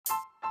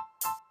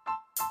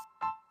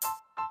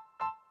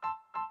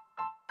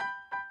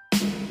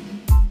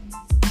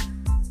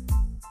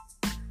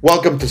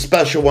Welcome to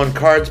Special One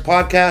Cards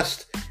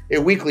Podcast, a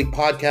weekly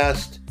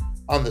podcast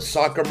on the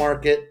soccer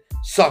market,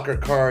 soccer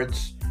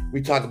cards.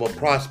 We talk about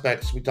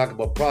prospects, we talk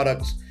about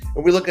products,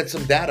 and we look at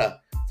some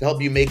data to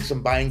help you make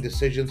some buying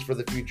decisions for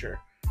the future.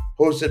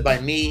 Hosted by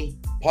me,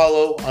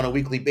 Paulo, on a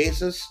weekly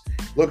basis.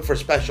 Look for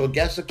special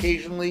guests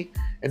occasionally,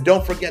 and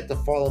don't forget to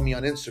follow me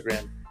on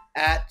Instagram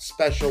at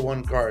Special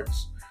One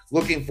Cards.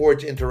 Looking forward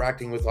to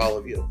interacting with all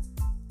of you.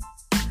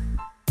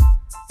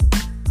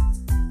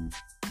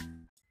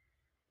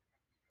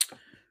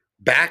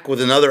 Back with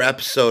another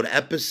episode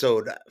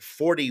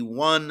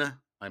 41.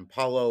 I'm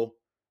Paulo.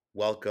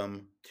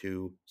 Welcome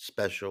to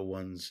Special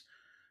Ones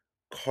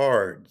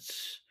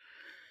Cards.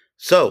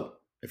 So,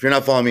 if you're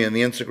not following me on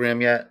the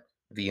Instagram yet,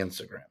 the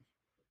Instagram,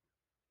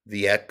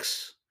 the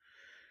X,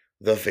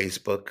 the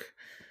Facebook,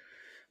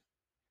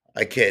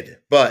 I kid.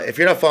 But if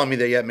you're not following me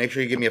there yet, make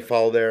sure you give me a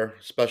follow there.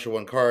 Special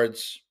One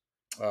Cards.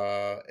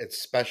 It's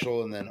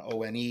special and then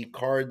ONE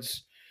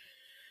cards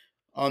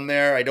on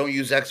there. I don't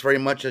use X very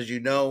much, as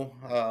you know.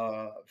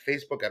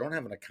 Facebook, I don't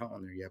have an account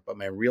on there yet, but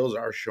my reels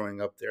are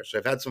showing up there. So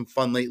I've had some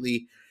fun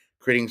lately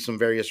creating some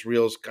various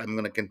reels. I'm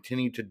going to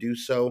continue to do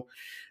so.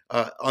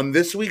 On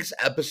this week's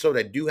episode,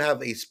 I do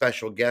have a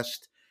special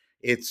guest.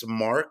 It's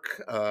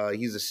Mark.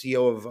 He's the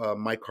CEO of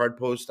My Card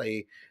Post.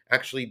 I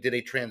actually did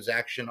a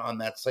transaction on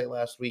that site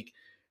last week,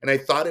 and I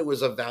thought it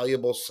was a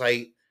valuable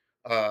site,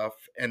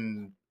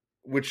 and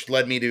which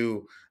led me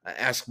to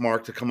ask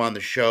Mark to come on the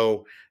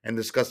show and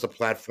discuss the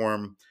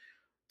platform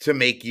to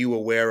make you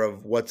aware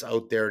of what's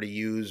out there to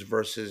use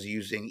versus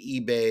using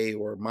eBay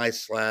or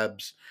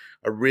MySlabs.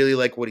 I really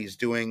like what he's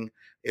doing.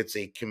 It's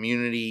a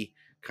community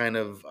kind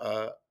of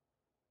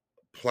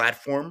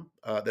platform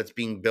that's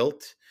being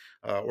built,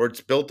 or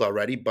it's built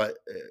already, but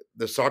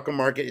the soccer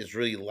market is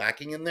really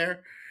lacking in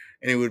there.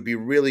 And it would be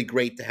really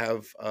great to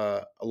have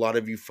a lot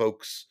of you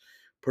folks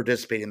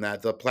participate in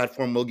that. The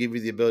platform will give you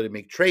the ability to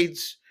make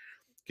trades,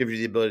 give you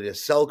the ability to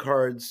sell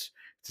cards.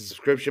 It's a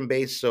subscription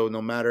based, so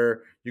no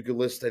matter, you could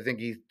list, I think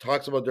he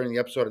talks about during the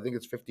episode, I think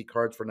it's 50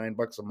 cards for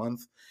 $9 a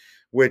month,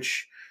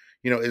 which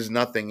is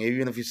nothing.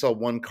 Even if you sell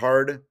one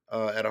card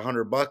at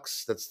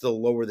 $100, that's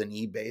still lower than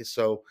eBay.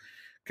 So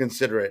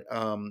consider it.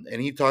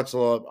 And he talks a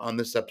lot on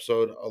this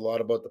episode, a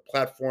lot about the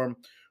platform,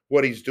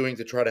 what he's doing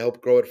to try to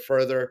help grow it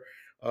further.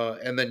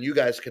 And then you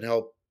guys can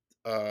help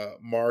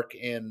Mark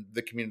and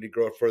the community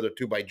grow it further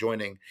too by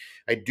joining.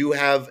 I do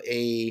have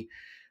a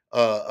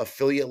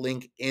affiliate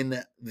link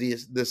in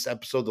this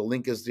episode. The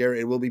link is there.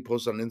 It will be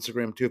posted on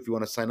Instagram too. If you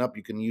want to sign up,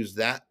 you can use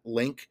that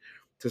link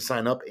to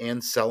sign up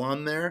and sell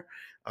on there.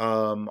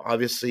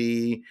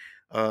 Obviously,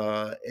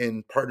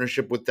 in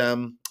partnership with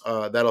them,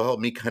 that'll help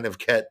me kind of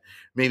get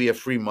maybe a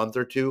free month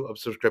or two of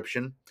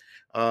subscription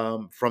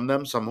from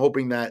them. So I'm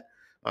hoping that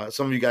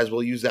some of you guys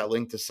will use that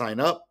link to sign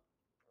up.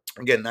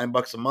 Again,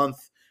 $9 a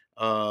month,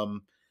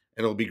 and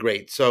it'll be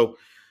great. So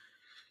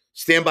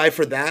stand by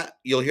for that.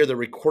 You'll hear the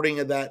recording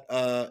of that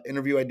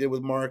interview I did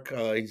with Mark.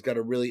 He's got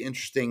a really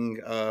interesting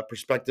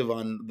perspective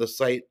on the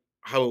site,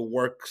 how it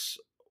works,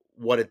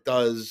 what it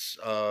does,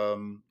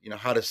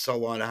 how to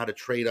sell on it, how to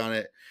trade on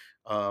it,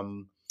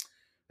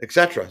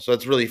 etc. So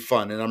it's really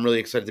fun, and I'm really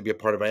excited to be a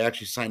part of it. I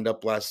actually signed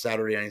up last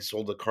Saturday, and I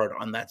sold a card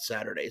on that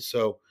Saturday.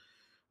 So,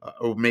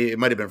 or maybe it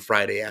might have been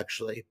Friday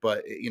actually,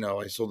 but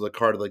I sold the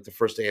card like the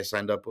first day I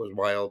signed up. It was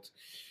wild.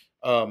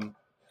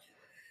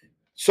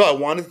 So I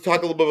wanted to talk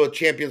a little bit about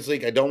Champions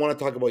League. I don't want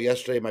to talk about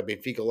yesterday. My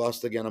Benfica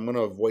lost again. I'm going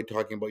to avoid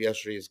talking about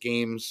yesterday's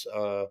games.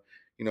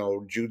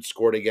 Jude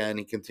scored again.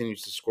 He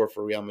continues to score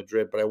for Real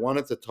Madrid. But I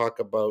wanted to talk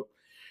about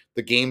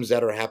the games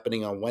that are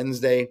happening on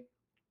Wednesday,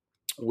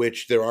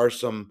 which there are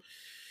some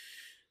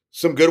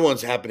good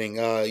ones happening.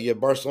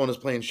 Barcelona's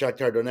playing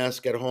Shakhtar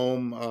Donetsk at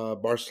home.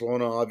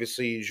 Barcelona,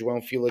 obviously,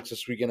 João Felix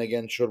this weekend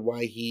again showed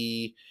why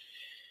he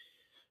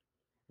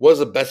was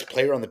the best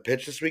player on the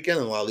pitch this weekend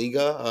in La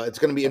Liga. It's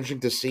going to be interesting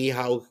to see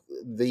how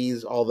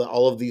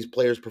all of these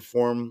players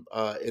perform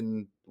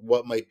in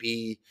what might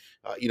be,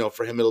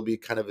 for him it'll be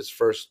kind of his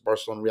first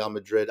Barcelona Real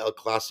Madrid El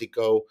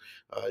Clasico,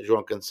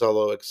 João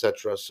Cancelo,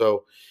 etc.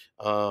 So,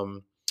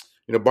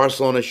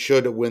 Barcelona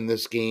should win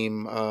this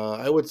game.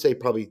 I would say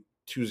probably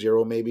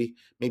 2-0,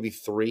 maybe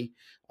 3.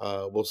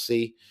 We'll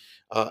see.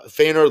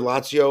 Feyenoord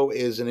Lazio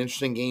is an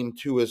interesting game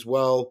too as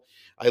well.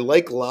 I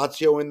like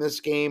Lazio in this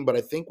game, but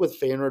I think with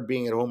Feyenoord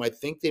being at home, I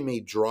think they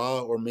may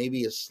draw or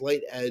maybe a slight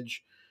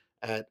edge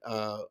at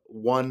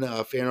one.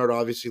 Feyenoord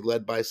obviously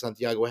led by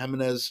Santiago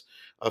Jimenez,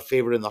 a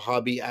favorite in the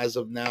hobby as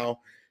of now.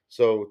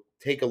 So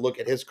take a look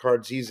at his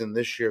cards. He's in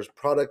this year's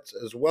products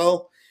as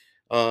well.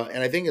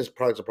 And I think his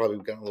products are probably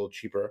gotten a little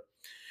cheaper.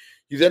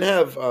 You then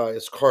have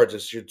his cards, I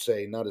should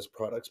say, not his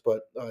products, but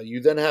you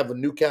then have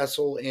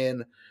Newcastle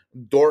and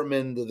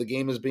Dortmund. The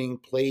game is being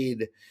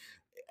played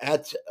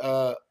at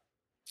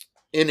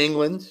in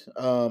England,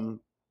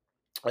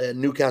 at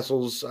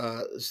Newcastle's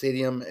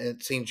stadium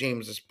at St.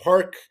 James's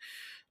Park.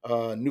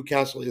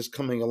 Newcastle is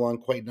coming along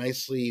quite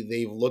nicely.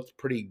 They've looked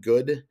pretty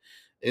good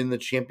in the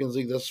Champions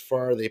League thus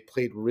far. They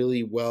played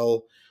really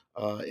well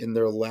in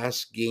their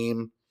last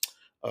game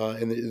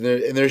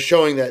And they're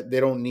showing that they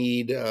don't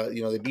need,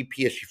 they beat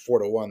PSG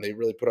 4-1. They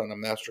really put on a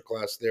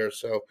masterclass there.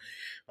 So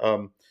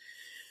um,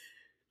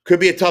 could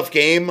be a tough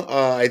game.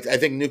 I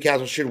think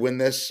Newcastle should win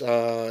this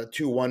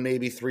 2-1,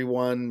 maybe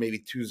 3-1, maybe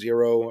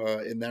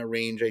 2-0 in that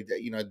range.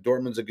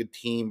 Dortmund's a good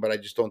team, but I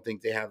just don't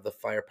think they have the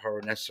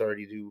firepower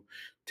necessary to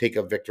take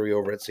a victory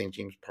over at St.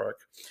 James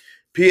Park.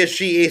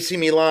 PSG AC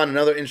Milan,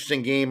 another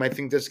interesting game. I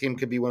think this game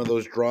could be one of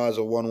those draws,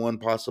 a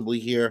 1-1 possibly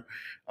here.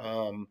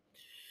 Um,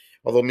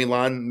 Although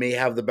Milan may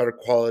have the better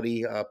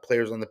quality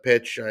players on the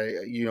pitch,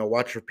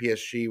 watch for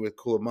PSG with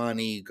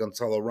Koulibaly,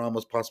 Gonzalo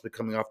Ramos possibly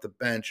coming off the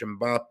bench,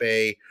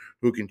 Mbappe,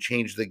 who can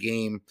change the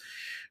game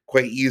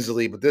quite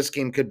easily. But this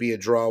game could be a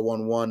draw,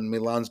 1-1.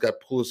 Milan's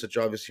got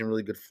Pulisic obviously in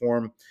really good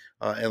form,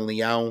 and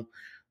Leão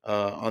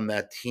on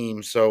that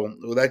team. So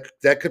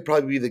that could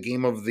probably be the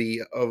game of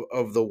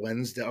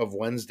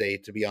Wednesday,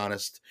 to be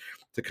honest,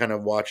 to kind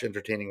of watch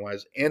entertaining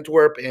wise.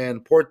 Antwerp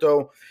and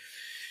Porto.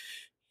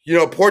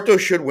 Porto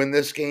should win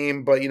this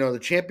game, but the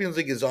Champions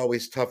League is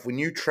always tough. When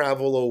you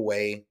travel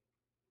away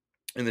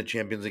in the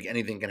Champions League,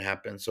 anything can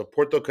happen. So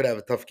Porto could have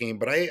a tough game,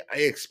 but I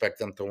expect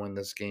them to win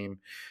this game.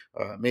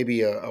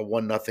 Maybe a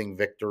 1-0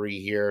 victory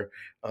here.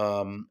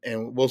 And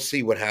we'll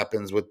see what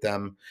happens with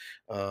them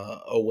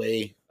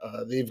away.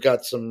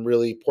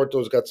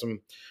 Porto's got some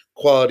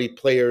quality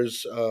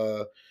players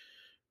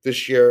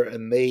this year,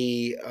 and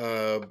they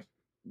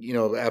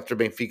after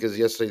Benfica's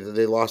yesterday,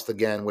 they lost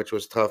again, which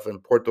was tough.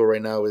 And Porto right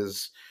now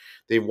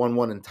they've won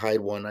one and tied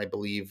one, I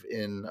believe.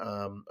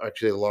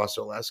 Actually, they lost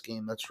their last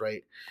game. That's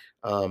right.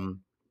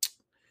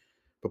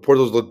 But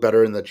Porto's looked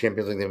better in the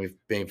Champions League than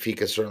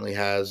Benfica certainly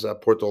has.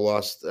 Porto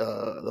lost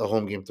the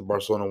home game to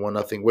Barcelona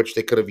 1-0, which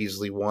they could have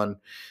easily won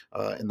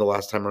in the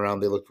last time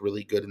around. They looked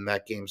really good in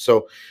that game.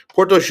 So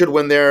Porto should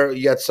win there.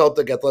 You got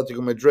Celtic,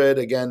 Atletico Madrid.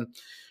 Again,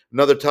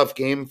 another tough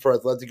game for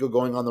Atletico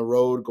going on the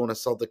road, going to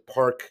Celtic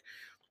Park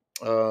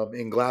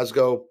in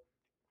Glasgow,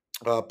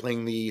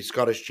 playing the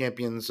Scottish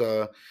champions.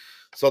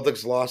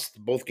 Celtics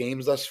lost both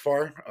games thus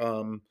far.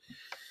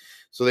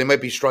 So they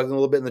might be struggling a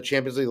little bit in the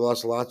Champions League. They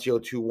lost Lazio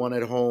 2-1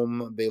 at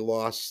home. They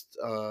lost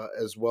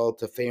as well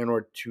to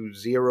Feyenoord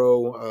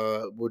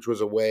 2-0, which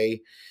was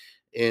away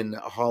in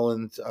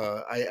Holland.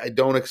 I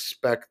don't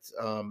expect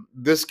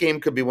this game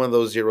could be one of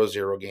those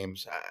 0-0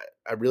 games.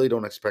 I really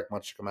don't expect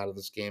much to come out of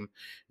this game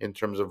in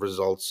terms of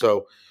results.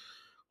 So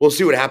we'll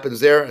see what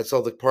happens there at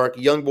Celtic Park.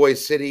 Young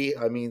Boys City.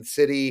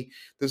 City,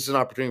 this is an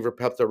opportunity for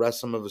Pep to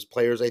rest some of his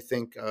players, I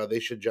think.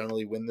 They should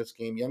generally win this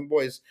game. Young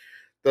Boys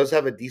does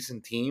have a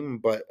decent team,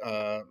 but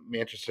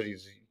Manchester City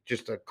is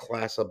just a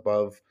class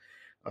above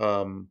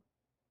um,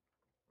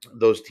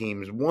 those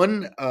teams.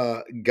 One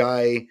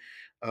guy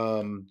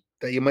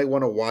that you might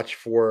want to watch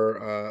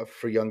for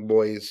Young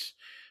Boys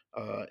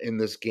in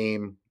this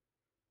game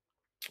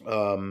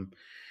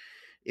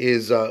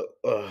is I'm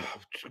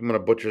going to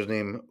butcher his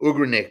name,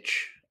 Ugrinic.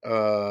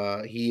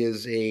 He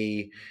is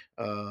a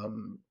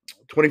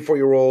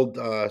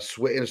 24-year-old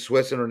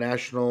Swiss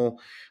international.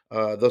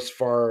 Thus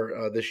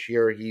far this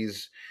year,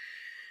 he's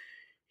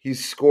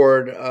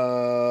scored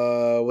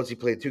what's he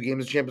played? 2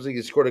 games of Champions League.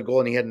 He scored a goal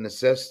and he had an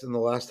assist in the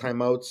last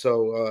time out.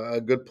 So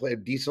a good play,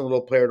 decent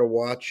little player to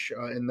watch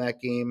in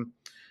that game.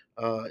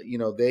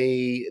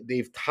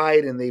 They've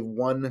tied and they've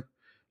won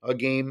a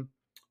game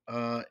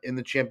in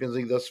the Champions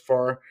League thus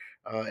far.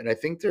 And I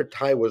think their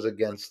tie was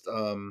against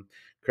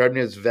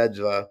Krasnodar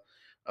Zvezda.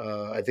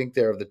 I think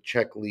they're of the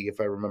Czech league, if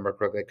I remember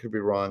correctly. I could be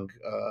wrong.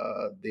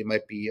 They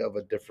might be of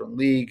a different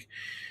league,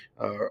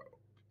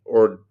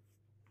 or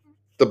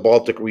the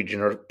Baltic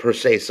region, or per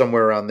se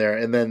somewhere around there.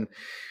 And then,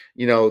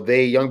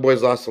 Young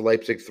Boys lost to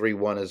Leipzig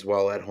 3-1 as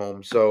well at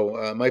home. So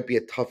it might be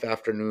a tough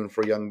afternoon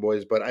for Young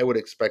Boys, but I would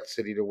expect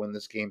City to win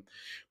this game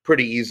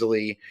pretty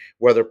easily.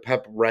 Whether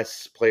Pep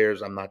rests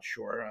players, I'm not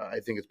sure. I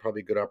think it's probably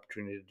a good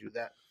opportunity to do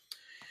that.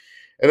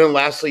 And then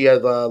lastly, you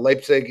have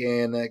Leipzig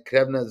and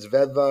Krevna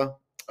Zvezda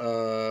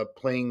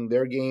playing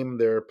their game.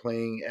 They're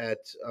playing at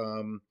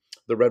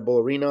the Red Bull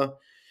Arena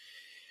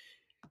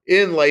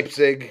in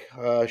Leipzig.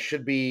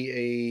 Should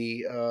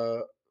be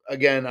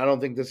again, I don't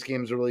think this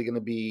game's really going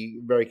to be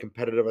very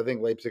competitive. I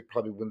think Leipzig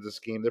probably wins this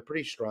game. They're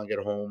pretty strong at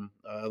home,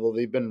 although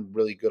they've been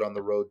really good on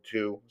the road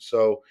too.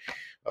 So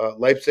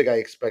Leipzig, I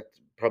expect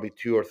probably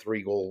 2 or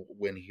 3 goal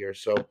win here.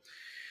 So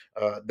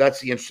that's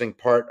the interesting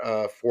part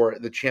for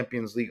the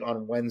Champions League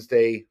on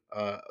Wednesday.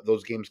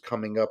 Those games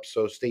coming up,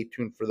 so stay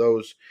tuned for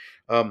those.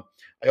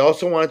 I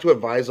also wanted to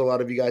advise a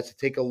lot of you guys to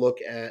take a look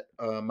at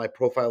my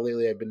profile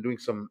lately. I've been doing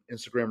some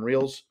Instagram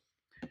Reels,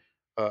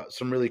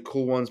 some really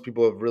cool ones.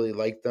 People have really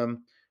liked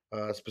them.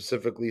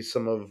 Specifically,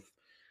 some of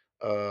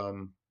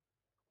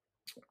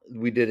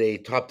we did a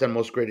top 10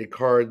 most graded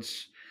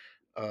cards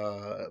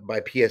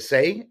by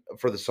PSA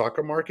for the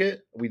soccer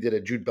market. We did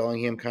a Jude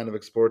Bellingham kind of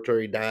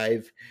exploratory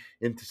dive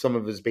into some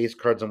of his base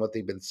cards and what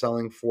they've been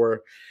selling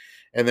for.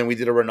 And then we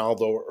did a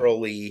Ronaldo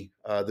early.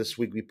 This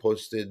week we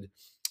posted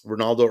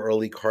Ronaldo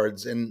early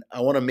cards. And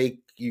I want to make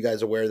you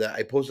guys aware that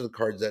I posted the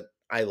cards that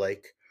I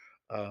like,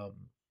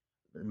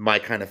 my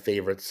kind of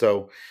favorites.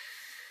 So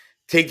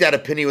take that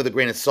opinion with a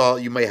grain of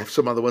salt. You might have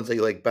some other ones that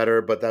you like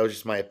better, but that was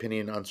just my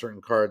opinion on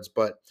certain cards.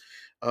 But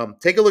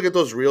take a look at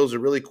those reels; they're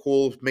really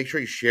cool. Make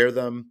sure you share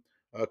them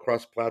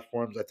across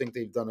platforms. I think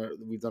we've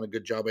done a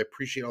good job. I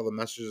appreciate all the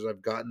messages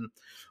I've gotten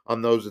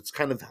on those. It's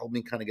kind of helped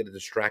me kind of get a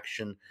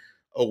distraction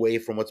away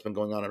from what's been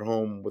going on at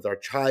home with our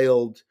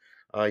child.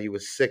 He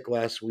was sick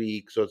last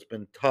week, so it's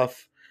been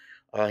tough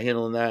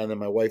handling that, and then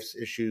my wife's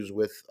issues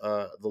with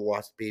the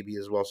lost baby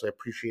as well. So I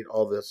appreciate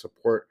all the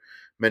support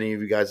many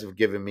of you guys have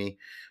given me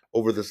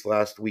over this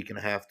last week and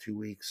a half, 2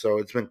 weeks. So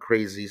it's been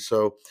crazy.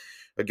 So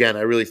again,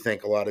 I really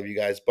thank a lot of you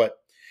guys. But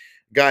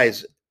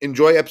guys,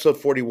 enjoy episode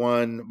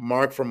 41.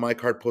 Mark from My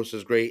Card Post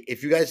is great.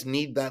 If you guys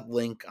need that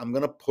link, I'm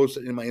gonna post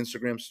it in my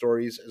Instagram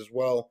stories as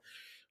well.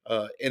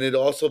 And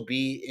it'll also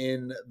be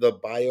in the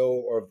bio,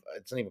 or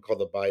it's not even called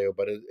the bio,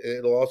 but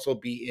it'll also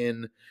be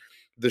in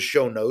the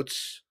show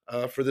notes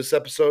for this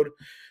episode.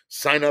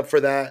 Sign up for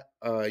that.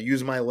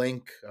 Use my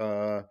link.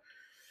 I'm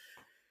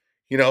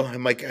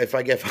like, if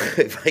I get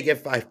if I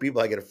get 5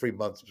 people, I get a free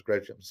month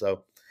subscription.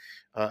 So,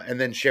 and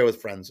then share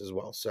with friends as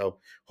well. So,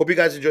 hope you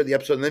guys enjoyed the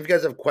episode. And if you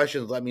guys have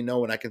questions, let me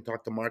know, and I can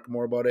talk to Mark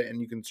more about it.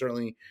 And you can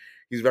certainly,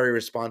 he's very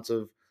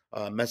responsive.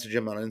 Message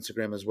him on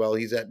Instagram as well.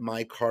 He's at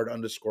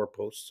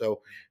mycard_post.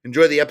 So,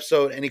 enjoy the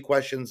episode. Any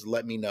questions,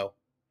 let me know.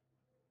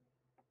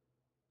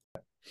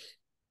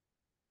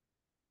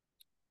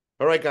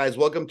 All right, guys,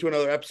 welcome to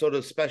another episode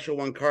of Special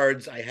One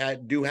Cards. I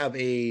do have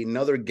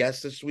another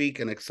guest this week,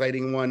 an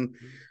exciting one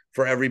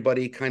for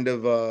everybody, kind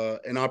of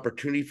an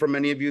opportunity for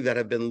many of you that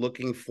have been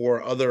looking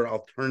for other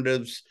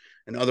alternatives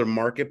and other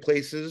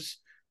marketplaces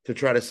to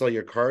try to sell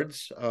your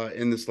cards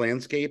in this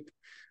landscape.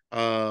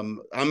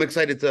 I'm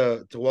excited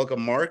to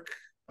welcome Mark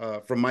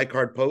from My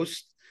Card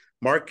Post.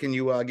 Mark, can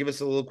you give us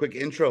a little quick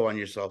intro on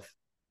yourself?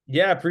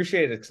 Yeah,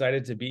 appreciate it.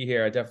 Excited to be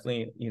here. I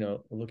definitely,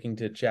 looking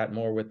to chat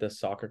more with the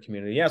soccer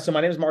community. Yeah, so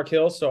my name is Mark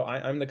Hill. So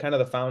I'm the kind of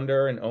the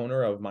founder and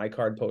owner of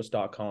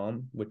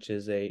mycardpost.com, which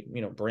is a,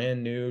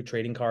 brand new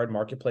trading card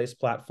marketplace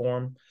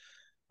platform.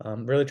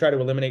 Really try to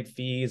eliminate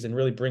fees and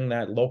really bring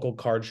that local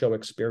card show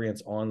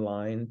experience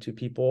online to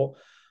people.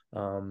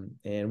 And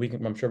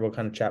I'm sure we'll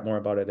kind of chat more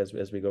about it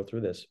as we go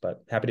through this,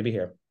 but happy to be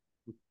here.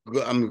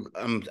 I'm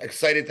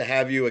excited to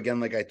have you again.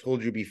 Like I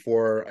told you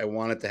before, I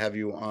wanted to have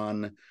you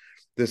on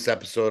this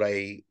episode.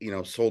 I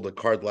sold a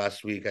card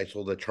last week. I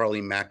sold a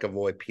Charlie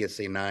McAvoy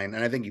PSA 9,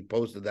 and I think you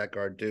posted that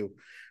card too with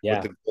Yeah.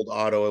 the gold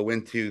auto. I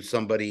went to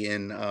somebody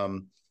in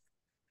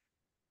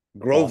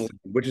Groveland, Awesome.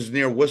 which is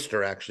near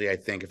Worcester, actually, I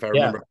think, if I Yeah.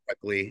 remember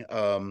correctly.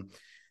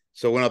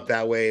 So went up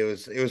that way. It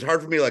was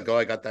hard for me to let go.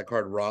 I got that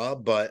card raw,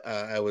 but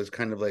I was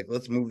kind of like,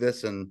 let's move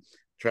this and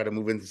try to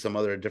move into some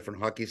other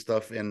different hockey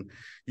stuff. And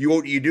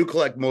you do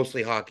collect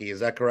mostly hockey,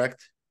 is that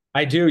correct?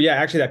 I do. Yeah.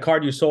 Actually, that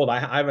card you sold, I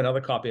have another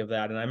copy of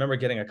that. And I remember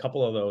getting a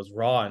couple of those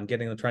raw and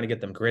trying to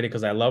get them graded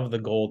because I love the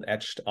gold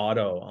etched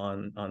auto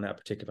on that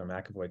particular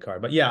McAvoy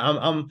card. But yeah,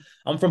 I'm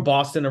from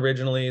Boston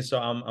originally. So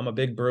I'm a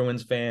big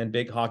Bruins fan,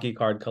 big hockey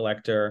card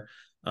collector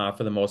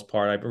for the most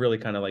part. I really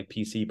kind of like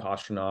PC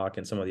Pastrnak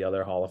and some of the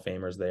other Hall of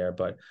Famers there.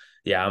 But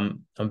yeah,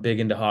 I'm big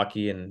into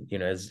hockey. And,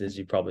 as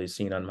you've probably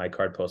seen on My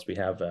Card Post, we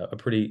have a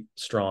pretty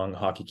strong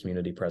hockey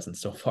community presence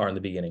so far in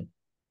the beginning.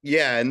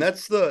 Yeah, and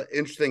that's the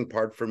interesting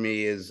part for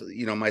me is,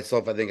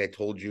 myself, I think I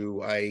told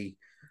you I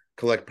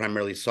collect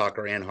primarily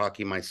soccer and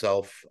hockey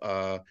myself.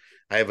 I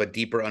have a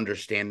deeper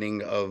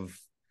understanding of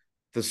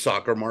the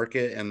soccer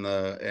market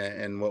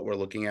and what we're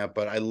looking at,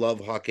 but I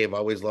love hockey. I've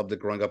always loved it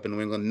growing up in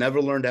New England. Never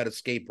learned how to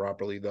skate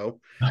properly though.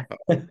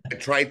 I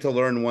tried to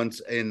learn once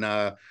in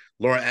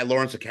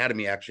Lawrence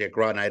Academy, actually at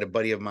Groton. I had a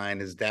buddy of mine,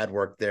 his dad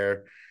worked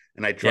there,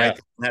 and I tried Yeah.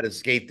 to learn how to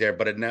skate there,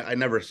 but I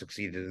never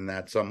succeeded in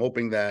that. So I'm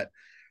hoping that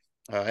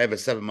I have a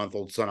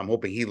 7-month-old son. I'm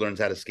hoping he learns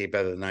how to skate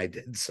better than I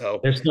did.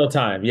 So There's still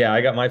time. Yeah,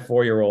 I got my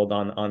 4-year-old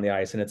on the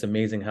ice, and it's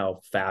amazing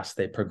how fast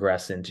they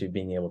progress into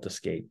being able to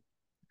skate.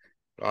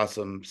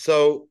 awesome.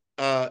 So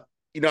I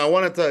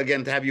wanted to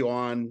again to have you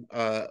on.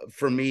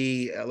 For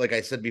me, like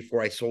I said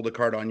before, I sold a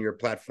card on your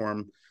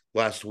platform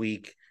last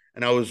week,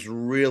 and I was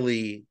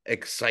really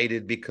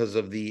excited because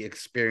of the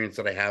experience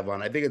that I have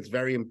on. I think it's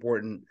very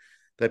important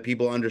that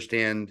people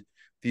understand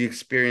the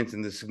experience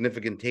and the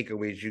significant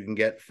takeaways you can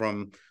get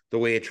from the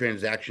way a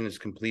transaction is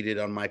completed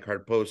on My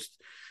Card Post.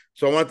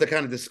 So I wanted to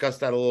kind of discuss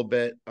that a little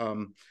bit.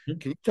 Can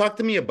you talk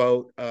to me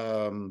about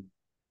a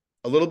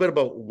little bit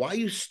about why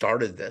you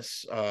started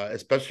this,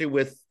 especially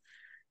with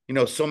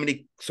so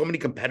many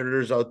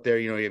competitors out there.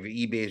 You have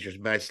eBay's, your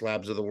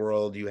MySlabs of the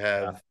world. You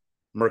Yeah. have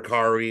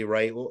Mercari,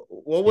 right?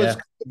 What was Yeah.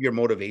 kind of your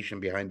motivation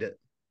behind it?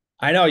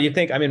 I know you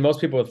think, I mean, most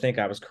people would think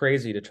I was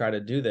crazy to try to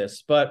do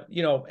this, but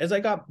as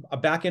I got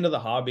back into the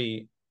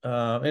hobby,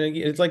 and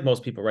it's like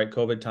most people, right?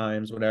 COVID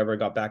times, whatever,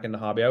 got back into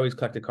hobby. I always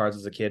collected cards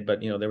as a kid,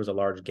 but there was a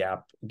large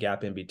gap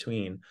in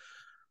between.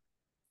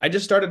 I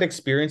just started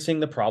experiencing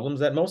the problems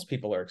that most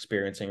people are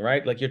experiencing,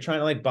 right? Like you're trying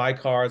to like buy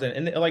cars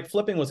and like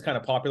flipping was kind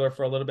of popular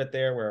for a little bit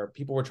there where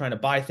people were trying to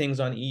buy things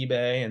on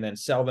eBay and then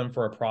sell them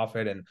for a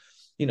profit. And,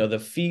 the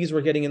fees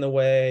were getting in the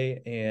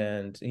way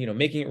and,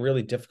 making it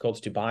really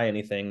difficult to buy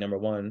anything, number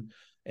one.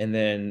 And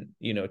then,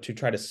 to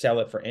try to sell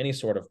it for any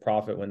sort of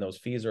profit when those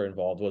fees are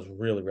involved was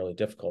really, really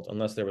difficult,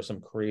 unless there was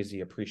some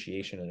crazy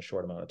appreciation in a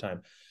short amount of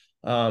time.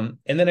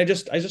 And then I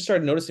just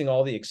started noticing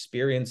all the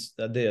experience,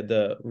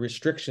 the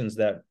restrictions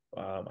that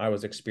I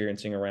was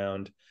experiencing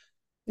around.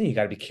 You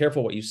got to be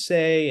careful what you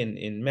say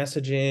in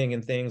messaging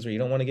and things, or you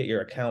don't want to get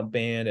your account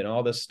banned and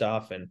all this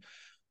stuff. And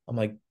I'm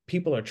like,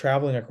 people are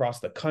traveling across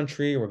the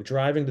country. We're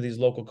driving to these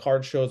local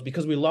card shows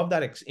because we love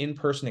that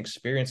in-person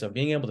experience of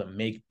being able to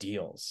make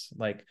deals,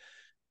 like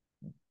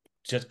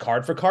just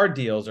card for card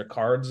deals or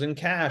cards in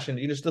cash, and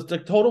just the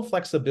total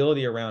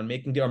flexibility around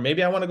making deal. Or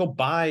maybe I want to go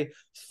buy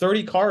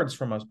 30 cards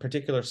from a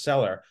particular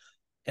seller.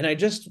 And I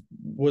just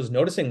was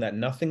noticing that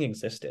nothing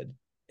existed.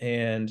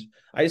 And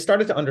I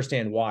started to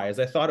understand why. As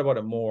I thought about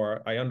it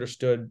more, I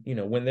understood,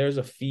 when there's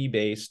a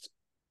fee-based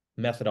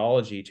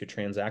methodology to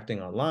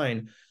transacting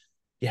online,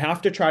 you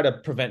have to try to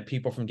prevent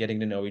people from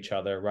getting to know each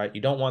other, right? You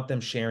don't want them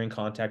sharing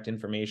contact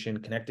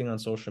information, connecting on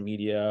social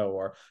media,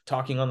 or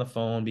talking on the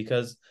phone,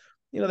 because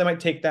they might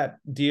take that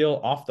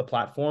deal off the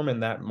platform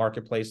and that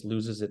marketplace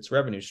loses its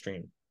revenue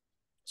stream.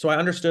 So I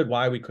understood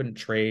why we couldn't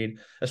trade,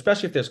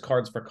 especially if there's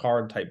cards for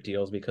card type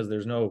deals, because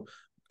there's no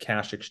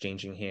cash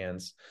exchanging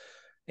hands.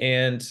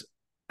 And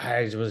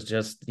I was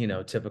just,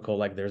 typical,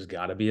 like, there's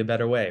got to be a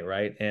better way,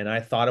 right? And I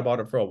thought about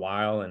it for a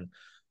while, and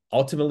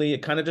ultimately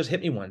it kind of just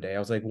hit me one day. I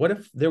was like, what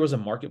if there was a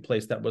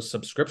marketplace that was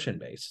subscription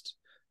based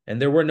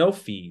and there were no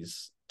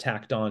fees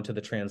tacked on to the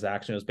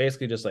transaction? It was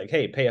basically just like,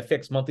 hey, pay a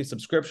fixed monthly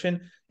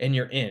subscription and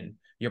you're in.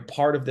 You're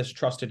part of this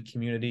trusted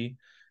community.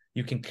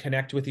 You can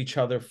connect with each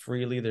other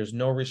freely. There's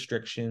no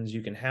restrictions.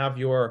 You can have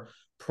your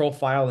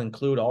profile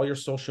include all your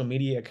social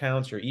media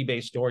accounts, your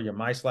eBay store, your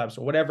MySlabs,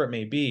 or whatever it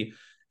may be.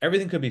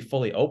 Everything could be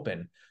fully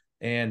open.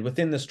 And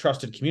within this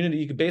trusted community,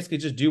 you could basically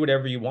just do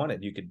whatever you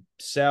wanted. You could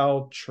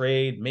sell,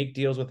 trade, make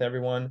deals with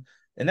everyone.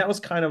 And that was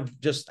kind of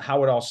just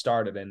how it all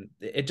started. And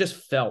it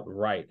just felt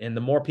right. And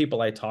the more people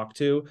I talked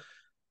to,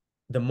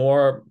 the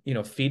more,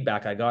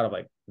 feedback I got of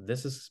like,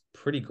 this is a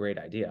pretty great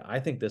idea. I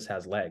think this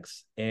has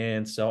legs.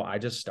 And so I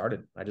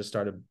started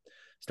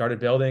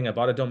building. I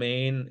bought a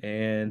domain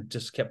and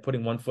just kept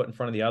putting one foot in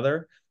front of the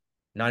other.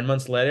 9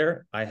 months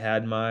later, I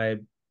had my,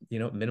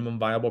 minimum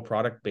viable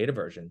product beta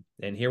version.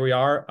 And here we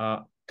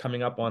are,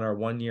 coming up on our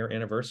 1 year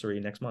anniversary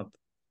next month.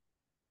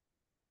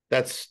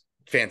 That's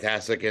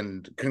fantastic.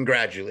 And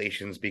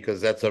congratulations,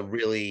 because that's a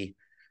really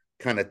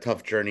kind of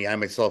tough journey. I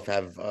myself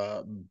have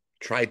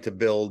tried to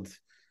build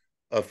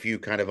a few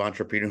kind of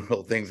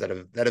entrepreneurial things that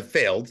have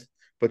failed,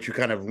 but you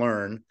kind of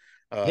learn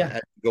as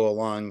you go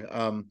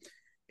along.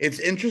 It's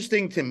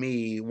interesting to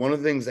me. One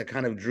of the things that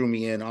kind of drew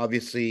me in,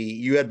 obviously,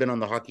 you had been on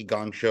the Hockey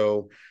Gong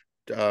Show.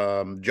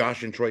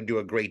 Josh and Troy do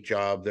a great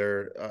job.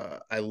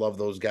 I love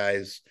those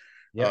guys.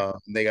 Yeah.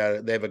 They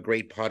have a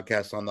great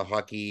podcast on the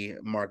hockey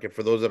market.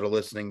 For those that are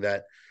listening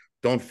that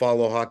don't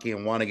follow hockey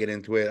and want to get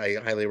into it,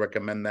 I highly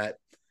recommend that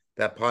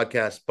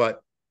podcast.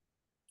 But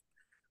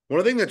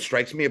one thing that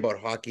strikes me about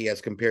hockey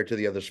as compared to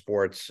the other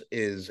sports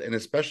is, and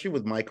especially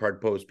with My Card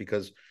Post,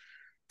 because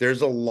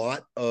there's a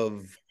lot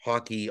of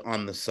hockey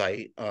on the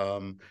site.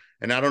 And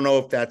I don't know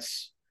if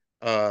that's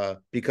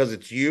because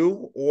it's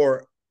you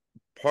or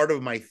part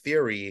of my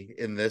theory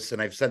in this,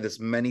 and I've said this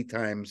many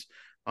times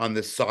on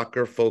this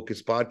soccer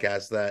focused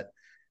podcast, that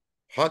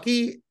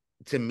hockey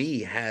to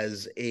me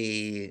has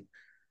the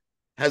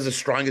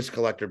strongest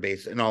collector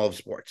base in all of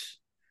sports.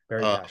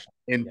 Very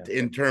passionate.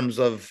 In terms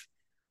of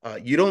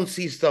you don't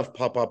see stuff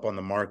pop up on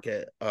the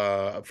market.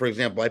 For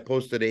example, I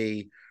posted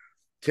a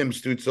Tim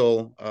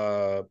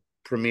Stutzel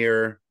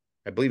Premier,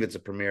 I believe it's a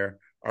Premier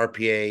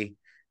RPA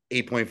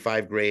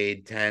 8.5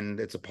 grade 10.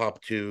 It's a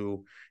Pop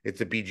 2.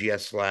 It's a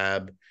BGS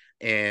slab,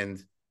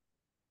 and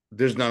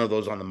there's none of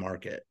those on the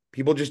market.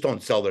 People just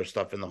don't sell their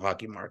stuff in the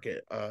hockey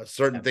market.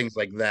 Certain things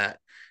like that,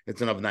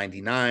 it's an of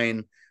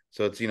 99,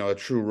 so it's a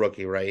true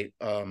rookie, right?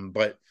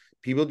 But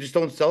people just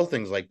don't sell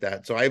things like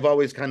that. So I've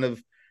always kind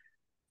of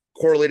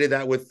correlated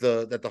that with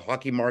that the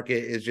hockey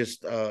market is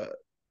just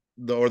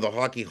the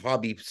hockey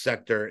hobby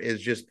sector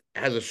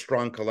has a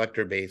strong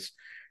collector base.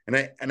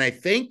 And I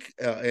think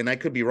and I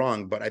could be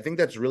wrong, but I think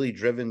that's really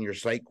driven your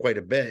site quite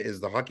a bit, is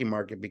the hockey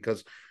market.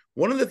 Because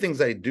one of the things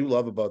I do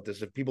love about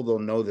this, if people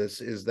don't know this,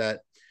 is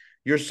that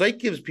your site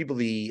gives people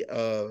the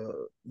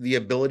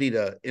ability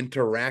to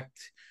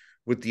interact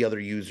with the other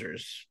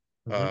users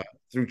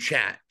through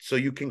chat, so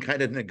you can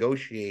kind of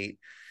negotiate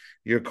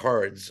your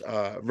cards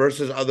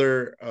versus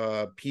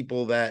other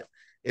people that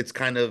it's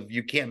kind of,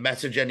 you can't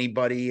message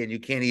anybody and you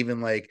can't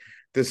even like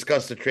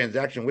discuss the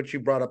transaction, which you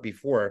brought up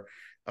before.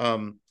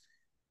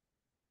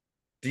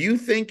 Do you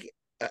think,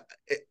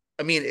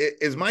 I mean,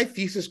 is my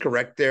thesis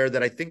correct there,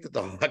 that I think that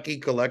the hockey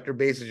collector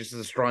base is just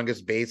the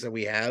strongest base that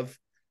we have?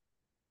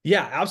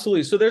 Yeah,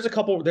 absolutely. So there's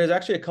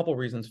actually a couple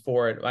reasons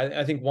for it.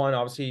 I think one,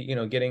 obviously,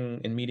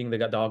 getting and meeting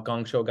the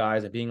Gong Show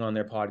guys and being on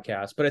their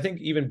podcast. But I think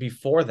even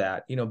before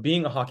that,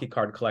 being a hockey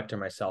card collector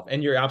myself,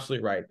 and you're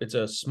absolutely right. It's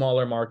a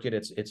smaller market.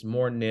 It's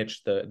more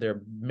niche. There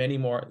are many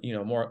more,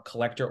 more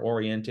collector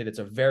oriented. It's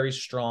a very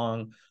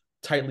strong,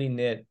 tightly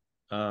knit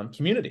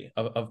community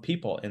of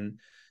people. And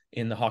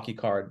in the hockey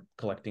card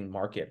collecting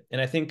market. And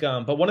I think,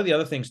 but one of the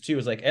other things too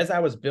is like, as I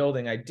was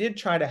building, I did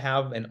try to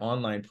have an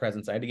online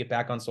presence. I had to get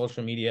back on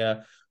social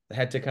media. I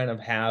had to kind of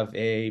have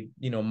a,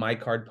 My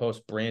Card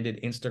Post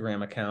branded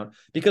Instagram account,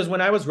 because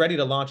when I was ready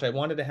to launch, I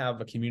wanted to have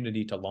a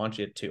community to launch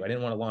it to. I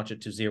didn't want to launch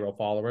it to 0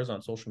 followers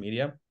on social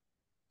media.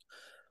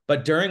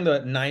 But during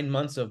the 9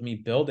 months of me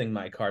building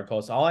My Card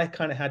Post, all I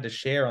kind of had to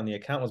share on the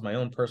account was my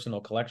own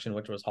personal collection,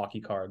 which was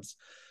hockey cards.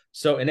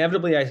 So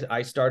inevitably,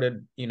 I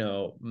started,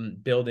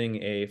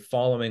 building a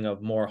following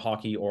of more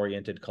hockey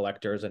oriented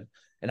collectors,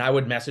 and I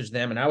would message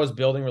them, and I was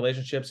building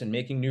relationships and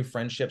making new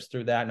friendships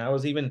through that. And I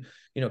was even,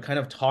 kind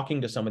of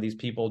talking to some of these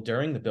people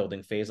during the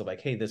building phase of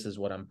like, hey, this is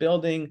what I'm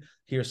building.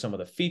 Here's some of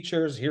the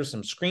features. Here's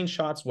some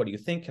screenshots. What do you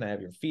think? Can I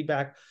have your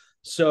feedback?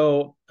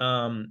 So,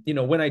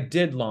 when I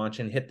did launch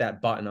and hit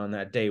that button on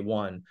that day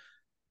one,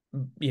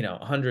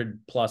 100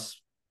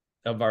 plus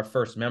of our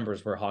first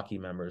members were hockey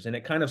members, and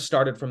it kind of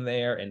started from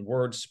there, and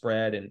word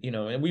spread, and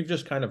and we've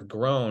just kind of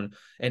grown,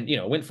 and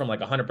went from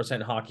like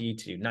 100% hockey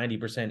to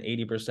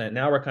 90%, 80%.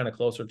 Now we're kind of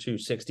closer to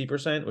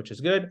 60%, which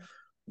is good.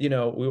 We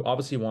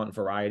obviously want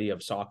variety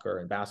of soccer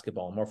and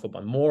basketball and more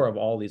football, more of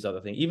all these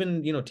other things,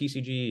 even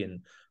TCG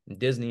and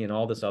Disney and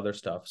all this other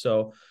stuff.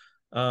 So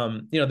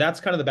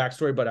that's kind of the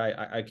backstory, but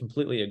I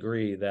completely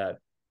agree that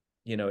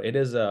it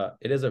is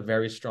a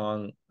very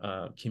strong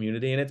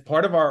community, and it's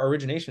part of our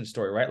origination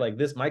story, right? Like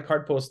this, My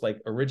Card Post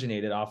like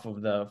originated off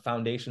of the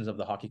foundations of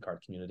the hockey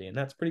card community, and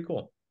that's pretty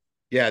cool.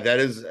 Yeah, that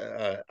is.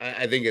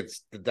 I think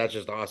that's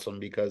just awesome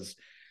because,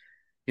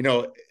 you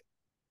know,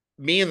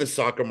 me in the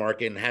soccer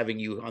market and having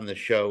you on the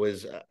show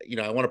is,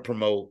 I want to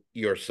promote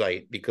your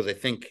site because I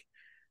think,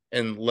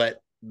 and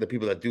let the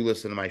people that do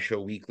listen to my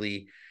show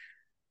weekly,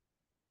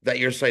 that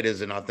your site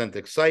is an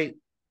authentic site.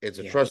 It's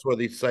a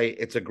trustworthy site.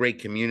 It's a great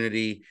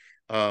community.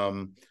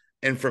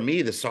 And for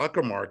me, the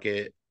soccer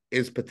market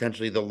is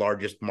potentially the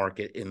largest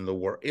market in the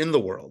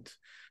world.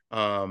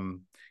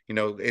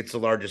 It's the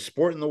largest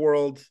sport in the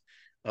world.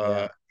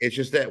 It's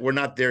just that we're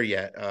not there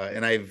yet.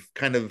 And I've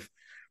kind of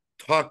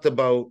talked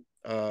about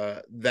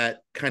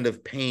that kind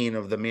of pain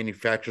of the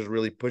manufacturers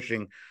really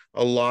pushing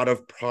a lot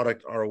of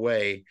product our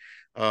way.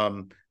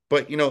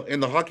 But in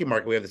the hockey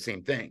market, we have the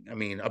same thing. I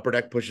mean, Upper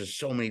Deck pushes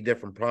so many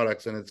different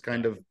products, and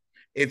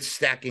it's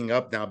stacking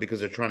up now because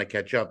they're trying to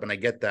catch up. And I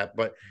get that,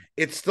 but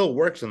it still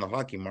works in the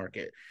hockey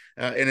market,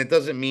 and it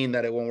doesn't mean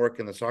that it won't work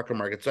in the soccer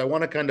market. So I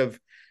want to kind of,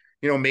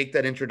 make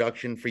that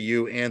introduction for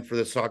you and for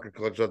the soccer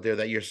collectors out there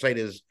that your site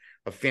is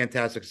a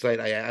fantastic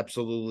site. I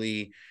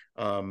absolutely,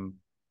 want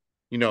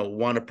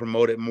to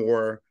promote it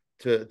more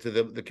to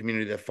the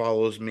community that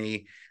follows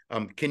me.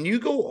 Can you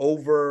go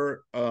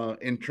over,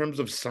 in terms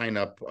of sign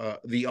up,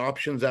 the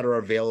options that are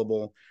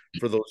available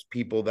for those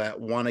people that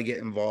want to get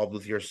involved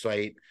with your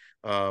site?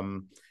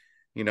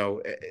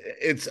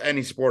 It's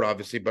any sport,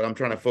 obviously, but I'm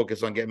trying to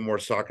focus on getting more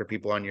soccer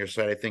people on your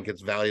site. I think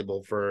it's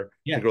valuable to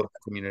grow the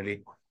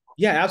community.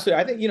 Yeah,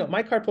 absolutely. I think,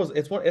 My Card Post,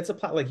 it's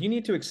a like you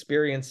need to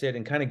experience it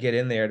and kind of get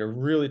in there to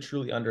really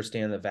truly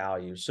understand the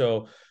value.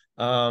 So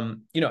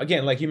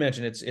again, like you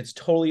mentioned, it's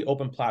totally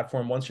open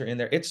platform. Once you're in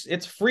there,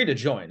 it's free to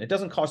join. It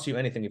doesn't cost you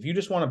anything. If you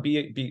just want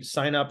to be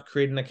sign up,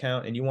 create an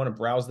account, and you want to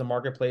browse the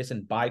marketplace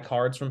and buy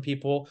cards from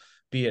people,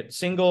 be it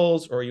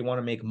singles or you want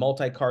to make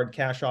multi-card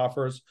cash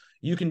offers,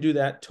 you can do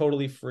that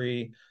totally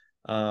free.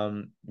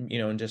 And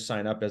just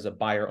sign up as a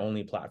buyer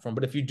only platform.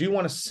 But if you do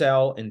want to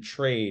sell and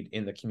trade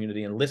in the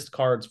community and list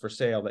cards for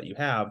sale that you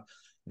have,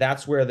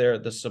 that's where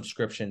the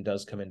subscription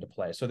does come into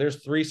play. So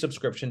there's 3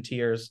 subscription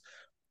tiers.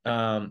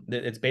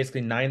 It's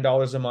basically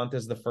 $9 a month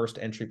is the first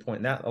entry point,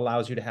 and that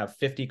allows you to have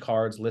 50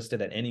 cards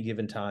listed at any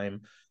given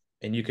time,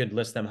 and you could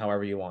list them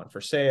however you want, for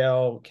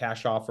sale,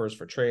 cash offers,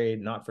 for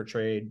trade, not for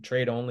trade,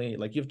 trade only.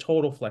 Like, you have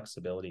total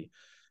flexibility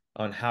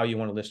on how you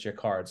want to list your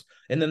cards.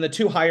 And then the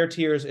 2 higher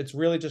tiers, it's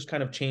really just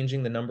kind of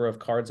changing the number of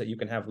cards that you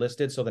can have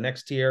listed. So the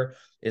next tier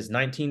is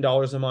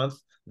 $19 a month.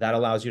 That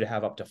allows you to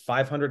have up to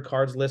 500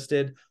 cards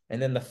listed.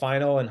 And then the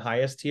final and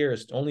highest tier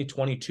is only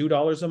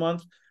 $22 a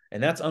month,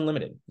 and that's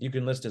unlimited. You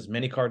can list as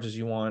many cards as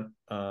you want,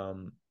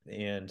 and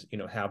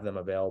have them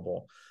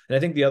available. And I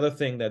think the other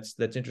thing that's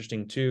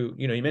interesting too,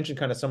 you mentioned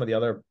kind of some of the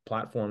other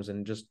platforms,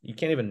 and just you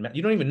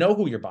don't even know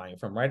who you're buying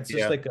from, right? It's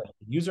just like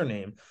a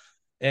username.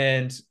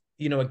 And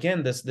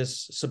again,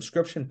 this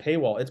subscription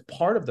paywall, it's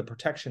part of the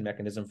protection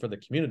mechanism for the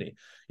community.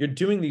 You're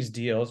doing these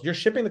deals, you're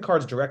shipping the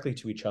cards directly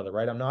to each other,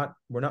 right?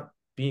 We're not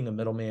being a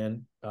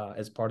middleman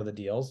as part of the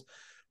deals.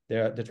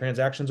 The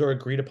transactions are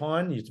agreed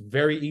upon. It's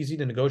very easy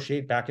to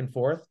negotiate back and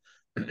forth.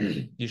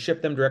 You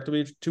ship them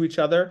directly to each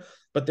other,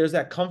 but there's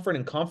that comfort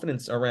and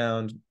confidence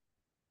around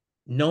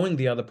knowing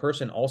the other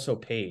person also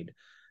paid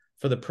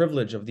for the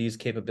privilege of these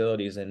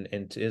capabilities, and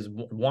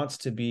wants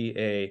to be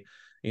a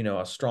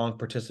strong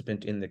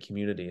participant in the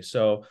community.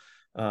 So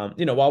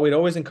while we'd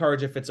always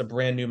encourage, if it's a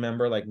brand new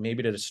member, like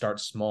maybe to start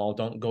small,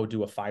 don't go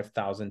do a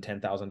 $5,000,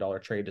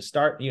 $10,000 trade to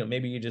start.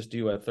 Maybe you just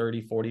do a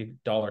 $30,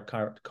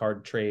 $40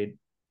 card trade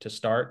to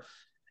start.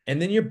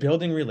 And then you're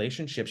building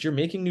relationships, you're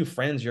making new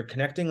friends, you're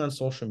connecting on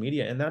social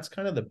media. And that's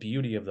kind of the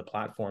beauty of the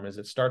platform, is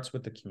it starts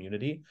with the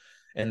community.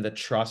 and the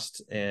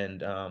trust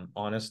and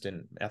honest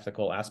and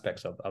ethical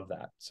aspects of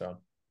that. So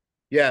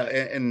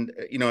Yeah,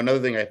 you know, another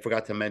thing I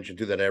forgot to mention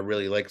too that I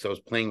really like, so I was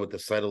playing with the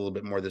site a little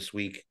bit more this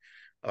week.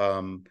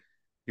 Um,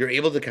 you're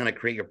able to kind of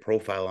create your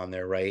profile on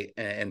there, right?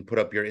 And put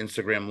up your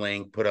Instagram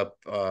link, put up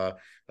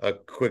a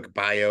quick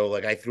bio.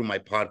 Like I threw my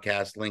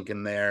podcast link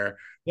in there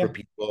for yeah,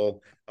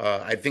 people.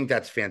 I think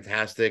that's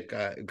fantastic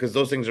because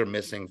those things are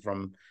missing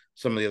from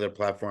some of the other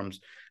platforms.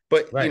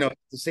 But you right. know, at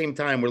the same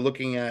time, we're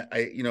looking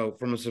at you know,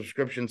 from a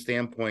subscription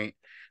standpoint,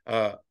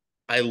 uh,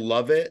 I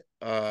love it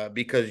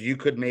because you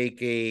could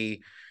make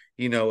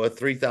you know, a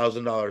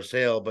 $3,000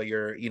 sale, but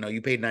you know,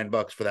 you paid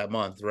 $9 for that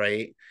month,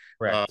 right? Um,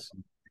 Correct.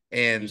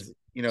 and Use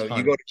you know, you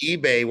ton. go to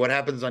eBay, what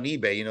happens on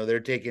eBay? You know, they're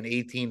taking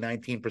 18,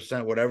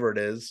 19%, whatever it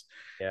is.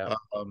 Yeah.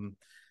 Um,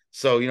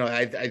 so you know,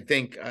 I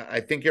think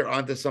you're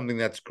onto something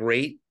that's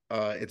great.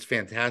 It's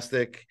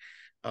fantastic.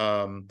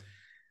 Um,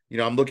 you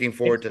know, I'm looking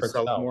forward Pays to for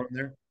selling itself. more in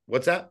there.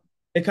 What's that?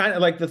 It kind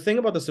of like the thing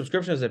about the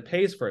subscription is it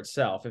pays for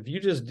itself. If you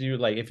just do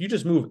like if you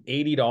just move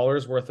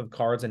 $80 worth of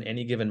cards in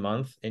any given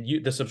month and you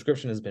the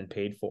subscription has been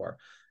paid for.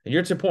 And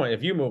you're to the point,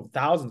 if you move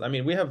thousands, I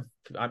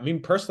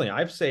mean personally,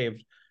 I've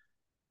saved,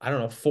 I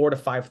don't know, $4,000 to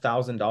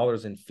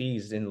 $5,000 in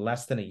fees in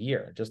less than a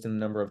year, just in the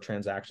number of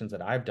transactions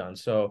that I've done.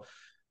 So,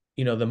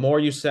 you know, the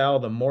more you sell,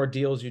 the more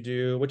deals you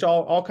do, which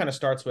all kind of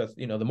starts with,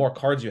 you know, the more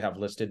cards you have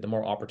listed, the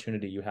more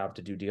opportunity you have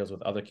to do deals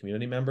with other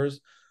community members.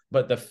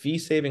 But the fee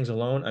savings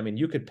alone, I mean,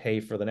 you could pay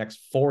for the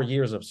next 4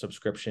 years of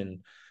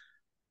subscription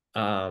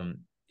um,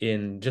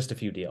 in just a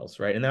few deals,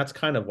 right? And that's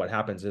kind of what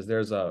happens is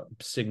there's a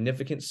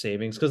significant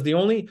savings because the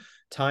only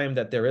time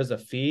that there is a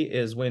fee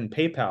is when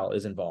PayPal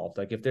is involved.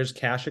 Like if there's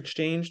cash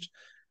exchanged,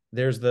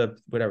 there's the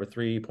whatever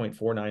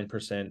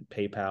 3.49%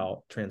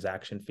 PayPal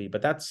transaction fee,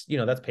 but that's, you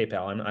know, that's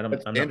PayPal. That's I'm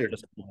not standard.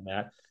 just on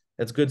that.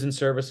 That's goods and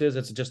services.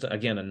 It's just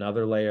again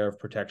another layer of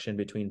protection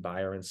between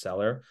buyer and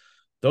seller.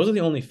 Those are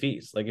the only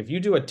fees. Like if you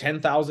do a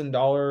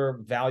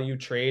 $10,000 value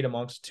trade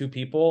amongst two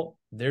people,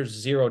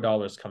 there's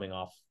 $0 coming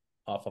off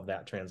of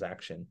that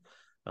transaction,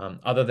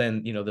 other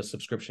than, you know, the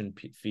subscription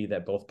fee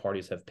that both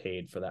parties have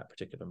paid for that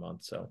particular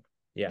month. So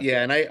yeah,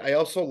 Yeah, and I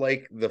also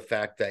like the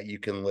fact that you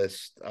can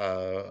list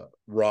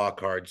raw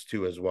cards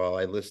too as well.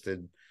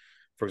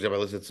 For example,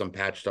 I listed some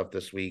patch stuff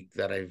this week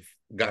that I've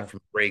yeah. got from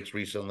breaks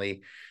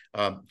recently.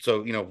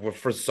 So you know,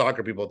 for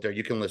soccer people out there,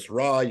 you can list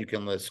raw, you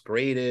can list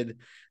graded.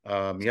 You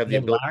have the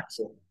Sealed ability. wax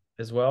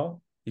as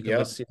well. You can Yeah,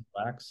 list sealed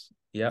wax.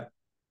 Yeah,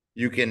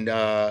 you can,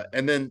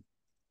 and then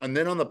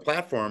on the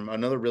platform,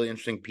 another really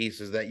interesting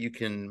piece is that you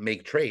can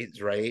make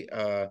trades, right?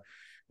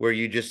 Where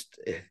you just,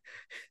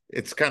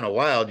 it's kind of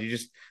wild. You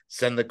just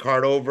send the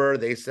card over,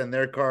 they send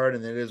their card,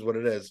 and it is what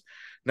it is.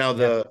 Now, yeah.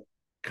 the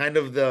kind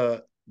of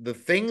the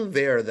thing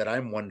there that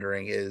I'm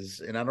wondering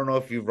is, and I don't know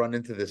if you've run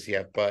into this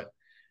yet, but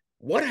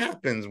what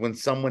happens when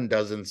someone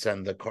doesn't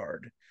send the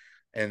card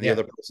and the Yeah.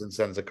 other person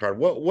sends a card?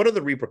 What are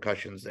the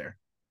repercussions there?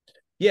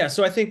 Yeah.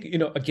 So I think, you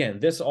know, again,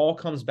 this all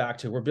comes back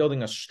to we're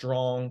building a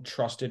strong,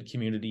 trusted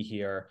community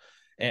here.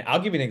 And I'll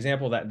give you an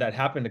example that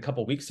happened a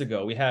couple weeks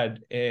ago. We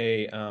had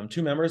a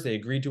two members, they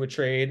agreed to a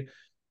trade.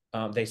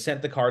 They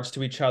sent the cards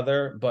to each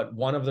other, but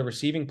one of the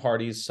receiving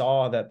parties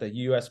saw that the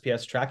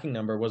USPS tracking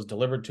number was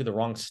delivered to the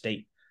wrong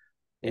state.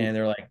 And Oof.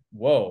 they're like,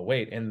 whoa,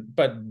 wait.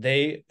 But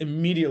they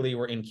immediately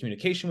were in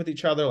communication with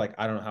each other. Like,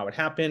 I don't know how it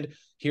happened.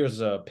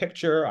 Here's a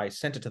picture. I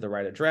sent it to the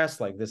right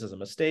address. Like, this is a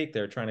mistake.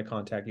 They're trying to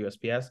contact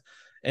USPS.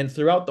 And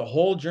throughout the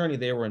whole journey,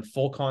 they were in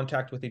full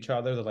contact with each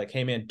other. They're like,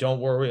 hey, man, don't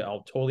worry.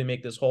 I'll totally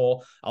make this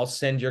whole. I'll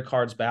send your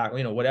cards back.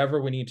 You know,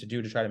 whatever we need to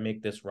do to try to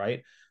make this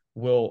right,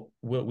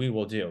 we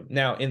will do.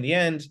 Now, in the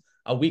end,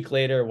 a week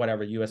later,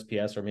 whatever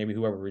USPS or maybe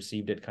whoever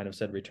received it kind of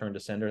said return to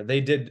sender.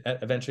 They did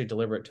eventually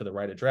deliver it to the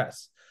right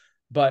address.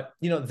 But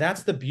you know,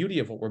 that's the beauty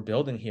of what we're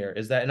building here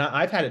is that, and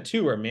I've had it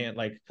too, where man,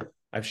 like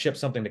I've shipped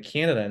something to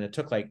Canada and it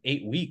took like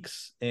 8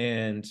 weeks,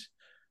 and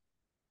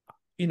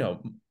you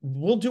know,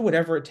 we'll do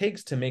whatever it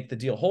takes to make the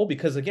deal whole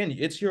because again,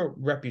 it's your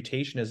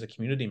reputation as a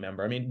community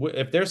member. I mean,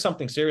 if there's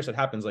something serious that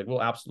happens, like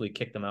we'll absolutely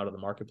kick them out of the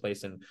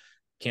marketplace and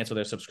cancel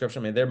their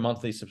subscription. I mean, their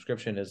monthly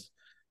subscription is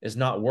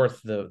not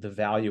worth the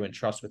value and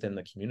trust within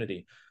the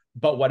community.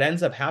 But what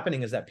ends up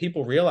happening is that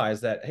people realize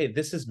that, hey,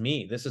 this is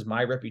me, this is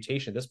my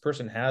reputation, this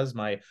person has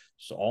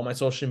all my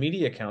social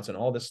media accounts and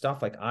all this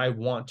stuff. Like I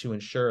want to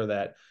ensure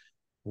that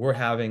we're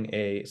having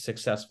a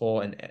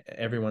successful and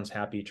everyone's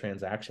happy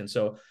transaction.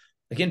 So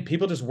again,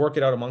 people just work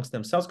it out amongst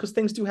themselves because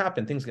things do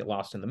happen. Things get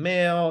lost in the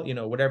mail, you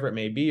know, whatever it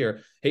may be.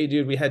 Or, hey,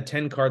 dude, we had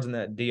 10 cards in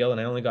that deal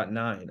and I only got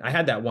 9. I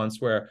had that once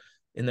where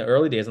in the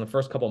early days, in the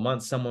first couple of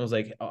months, someone was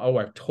like, oh,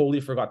 I totally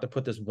forgot to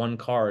put this one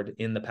card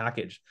in the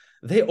package.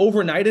 They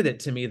overnighted it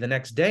to me the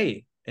next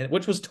day, and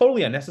which was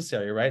totally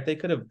unnecessary, right? They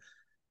could have,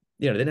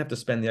 you know, they didn't have to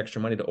spend the extra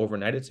money to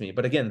overnight it to me.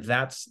 But again,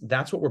 that's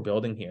what we're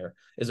building here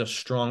is a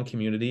strong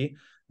community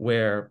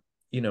where,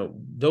 you know,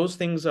 those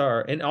things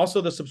are, and also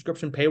the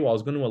subscription paywall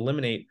is going to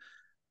eliminate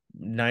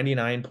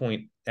 99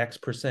 point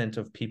X%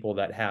 of people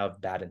that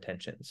have bad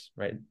intentions,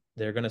 right?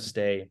 They're going to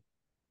stay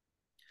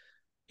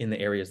in the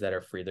areas that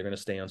are free. They're going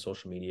to stay on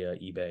social media,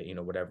 eBay, you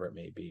know, whatever it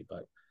may be.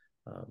 But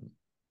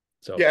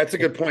So Yeah, it's a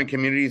good point.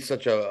 Community is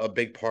such a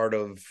big part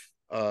of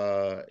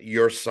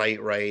your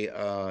site, right?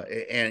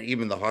 And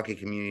even the hockey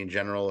community in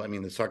general. I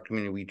mean, the soccer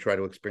community, we try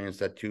to experience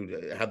that too,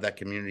 to have that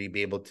community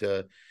be able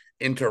to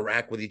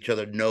interact with each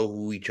other, know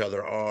who each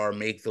other are,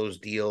 make those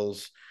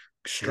deals.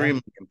 yeah,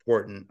 Extremely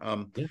important.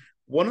 yeah.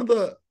 One of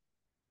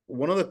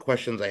the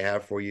questions I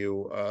have for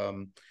you,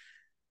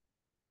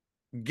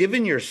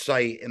 given your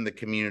site in the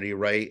community,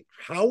 right?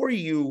 How are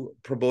you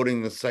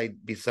promoting the site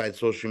besides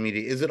social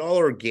media? Is it all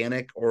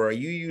organic, or are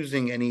you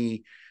using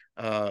any,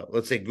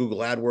 let's say Google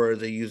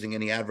AdWords? Are you using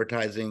any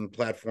advertising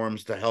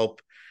platforms to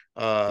help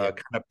Yeah.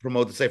 kind of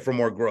promote the site for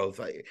more growth?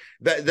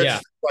 That's Yeah.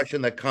 just a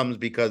question that comes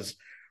because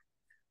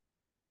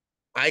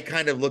I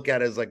kind of look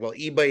at it as like, well,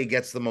 eBay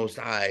gets the most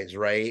eyes,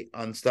 right,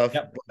 on stuff,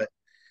 Yep. but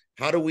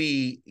how do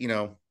we,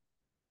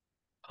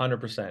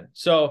 100%.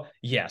 So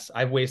yes,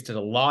 I've wasted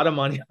a lot of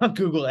money on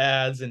Google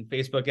ads and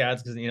Facebook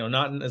ads because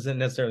not isn't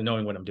necessarily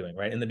knowing what I'm doing.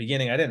 Right in the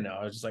beginning, I didn't know.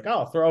 I was just like,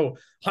 oh, I'll throw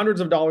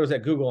hundreds of dollars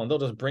at Google and they'll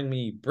just bring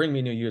me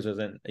new users.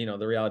 And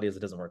the reality is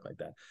it doesn't work like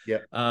that.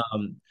 yeah,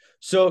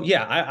 So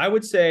yeah, I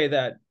would say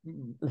that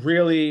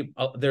really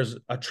there's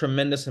a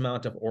tremendous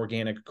amount of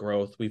organic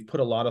growth. We've put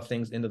a lot of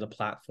things into the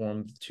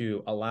platform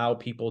to allow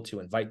people to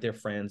invite their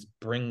friends,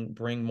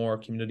 bring more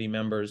community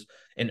members,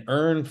 and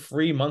earn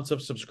free months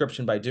of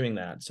subscription by doing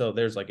that. So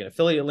there's like an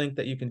affiliate link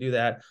that you can do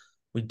that.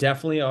 We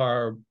definitely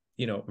are,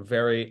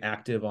 very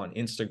active on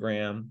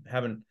Instagram.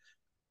 Haven't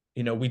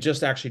we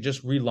just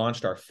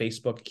relaunched our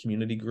Facebook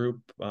community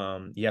group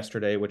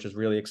yesterday, which is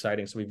really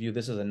exciting. So we view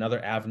this as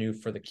another avenue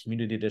for the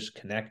community to just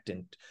connect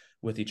and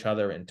with each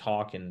other and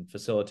talk and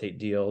facilitate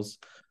deals.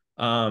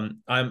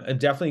 I'm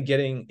definitely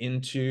getting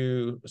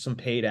into some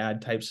paid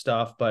ad type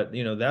stuff, but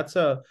that's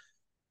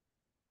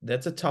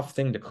a tough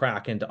thing to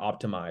crack and to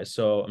optimize.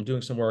 So I'm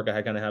doing some work.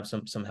 I kind of have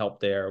some help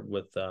there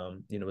with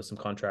some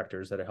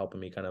contractors that are helping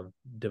me kind of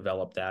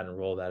develop that and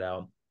roll that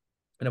out.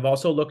 And I've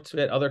also looked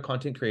at other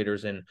content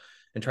creators and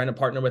trying to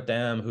partner with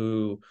them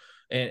who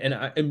and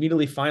I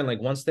immediately find like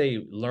once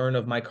they learn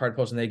of my card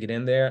post and they get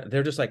in there,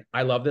 they're just like,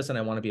 I love this and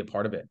I want to be a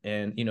part of it.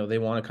 And they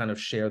want to kind of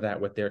share that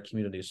with their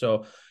community.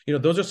 So,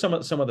 those are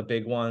some of the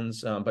big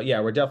ones. But yeah,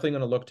 we're definitely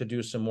going to look to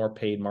do some more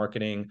paid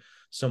marketing,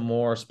 some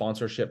more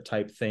sponsorship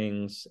type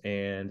things,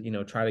 and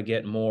try to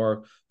get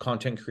more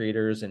content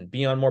creators and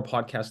be on more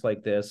podcasts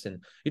like this.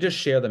 And you just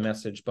share the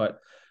message. But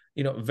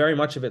very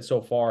much of it so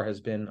far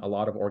has been a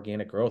lot of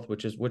organic growth,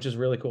 which is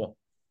really cool.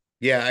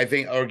 yeah. I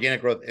think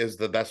organic growth is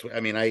the best way. I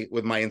mean, I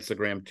with my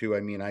Instagram too.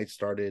 I mean, I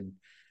started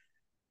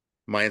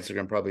my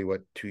Instagram probably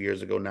 2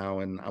 years ago now,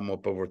 and I'm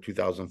up over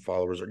 2,000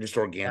 followers, or just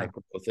Yeah. organic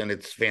growth, and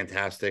it's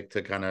fantastic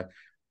to kind of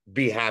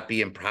be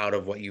happy and proud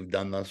of what you've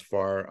done thus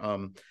far.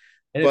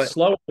 And But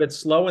it's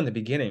slow in the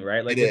beginning, right?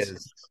 it Like it's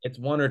is, it's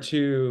one or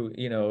two,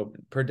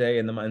 per day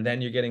in the month, and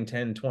then you're getting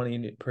 10,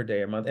 20 per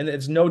day a month. And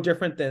it's no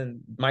different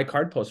than my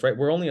card post, right?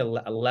 We're only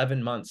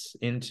 11 months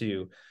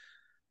into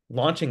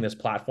launching this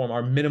platform,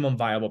 our minimum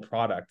viable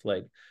product.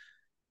 Like,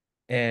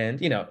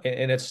 and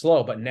it's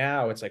slow, but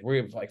now it's like we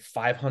have like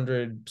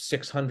 500,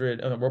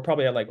 600. We're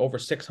probably at like over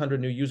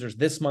 600 new users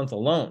this month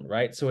alone,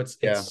 right? So it's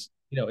yeah. it's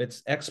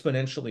it's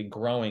exponentially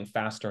growing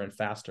faster and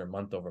faster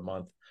month over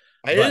month.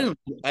 I But didn't,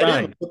 I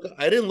didn't, grind.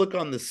 I didn't look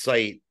on the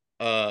site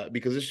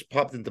because this just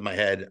popped into my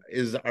head.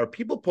 Are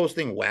people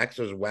posting wax,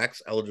 or is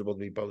wax eligible to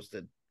be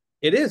posted?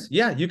 It is,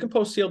 yeah. You can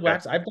post sealed Yeah.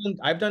 wax.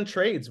 I've done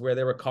trades where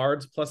there were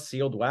cards plus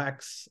sealed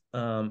wax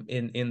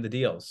in the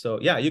deals. So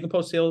yeah, you can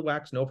post sealed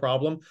wax, no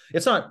problem.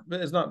 It's not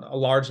a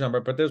large number,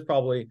 but there's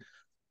probably,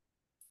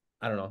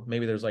 I don't know,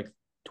 maybe there's like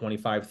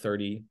 25,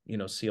 30,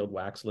 sealed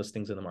wax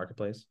listings in the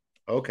marketplace.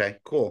 Okay,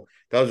 cool.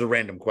 That was a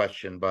random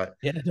question, but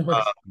Yeah, no uh,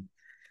 worries.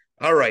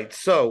 all right.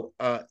 So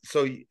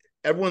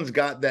everyone's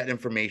got that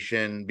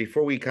information.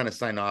 Before we kind of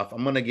sign off, we're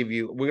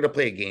gonna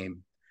play a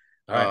game.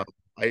 All Uh,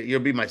 right. you'll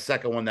be my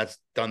second one that's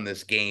done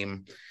this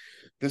game.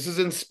 This is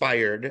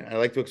inspired. I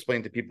like to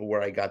explain to people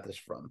where I got this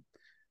from.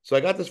 So I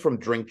got this from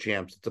Drink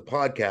Champs. It's a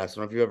podcast. I don't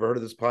know if you've ever heard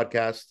of this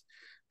podcast.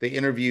 They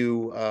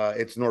interview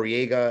it's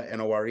Noriega,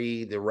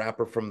 Nore, the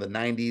rapper from the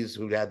 90s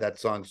who had that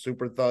song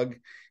Super Thug,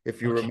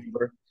 if you Okay.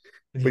 remember.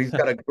 But he's Yeah.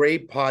 got a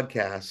great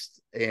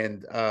podcast,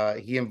 and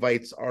he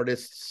invites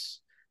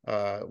artists.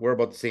 We're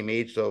about the same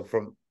age, so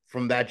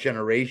from that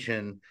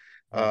generation,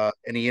 Yeah.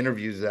 and he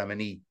interviews them,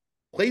 and he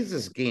plays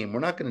this game. We're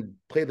not going to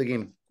play the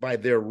game by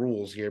their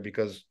rules here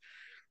because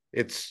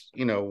it's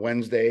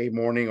Wednesday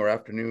morning or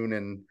afternoon,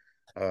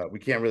 and we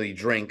can't really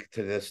drink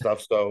to this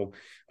stuff. So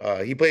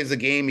he plays the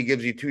game. He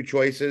gives you two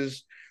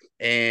choices,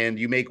 and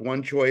you make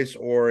one choice,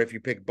 or if you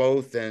pick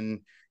both,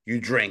 then you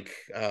drink.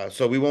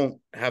 So we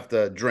won't have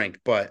to drink,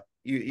 but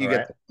you All get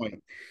right. the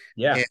point.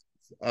 Yeah.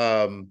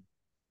 And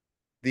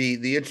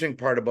the interesting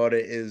part about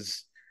it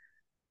is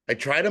I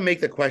try to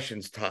make the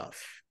questions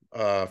tough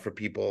for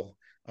people,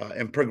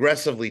 and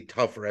progressively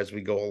tougher as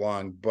we go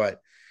along.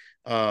 But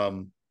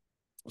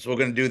so we're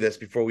going to do this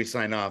before we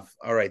sign off.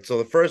 All right. So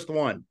the first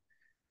one,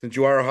 since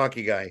you are a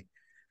hockey guy,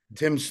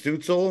 Tim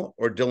Stutzel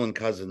or Dylan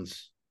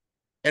Cousins?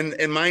 And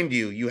mind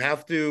you, you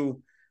have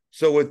to.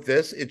 So with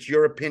this, it's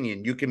your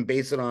opinion. You can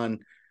base it on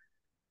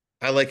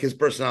I like his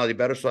personality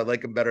better, so I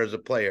like him better as a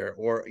player,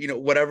 or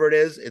whatever it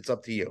is, it's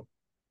up to you.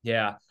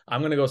 Yeah,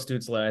 I'm gonna go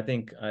Stutzla. I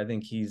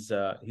think he's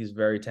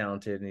very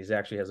talented and he's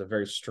actually has a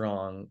very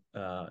strong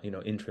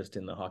interest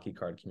in the hockey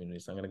card community.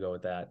 So I'm gonna go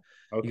with that.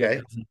 You got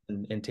Okay.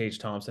 Cousins and Tage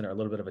Thompson are a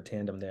little bit of a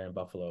tandem there in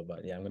Buffalo,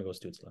 but yeah, I'm gonna go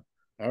Stutzla.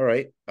 All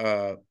right.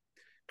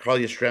 Carl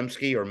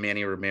Yastrzemski or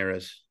Manny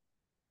Ramirez?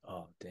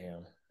 Oh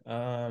damn.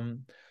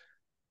 Um,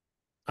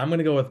 I'm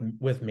gonna go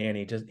with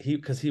Manny just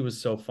because he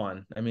was so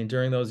fun. I mean,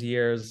 during those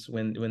years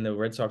when the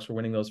Red Sox were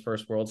winning those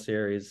first World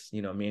Series,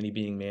 Manny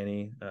being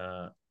Manny,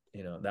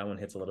 that one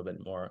hits a little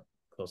bit more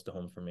close to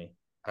home for me.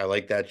 I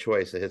like that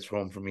choice. It hits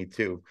home for me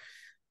too.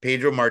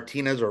 Pedro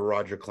Martinez or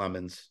Roger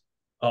Clemens?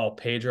 Oh,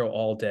 Pedro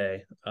all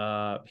day.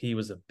 He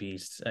was a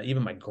beast.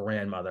 Even my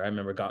grandmother, I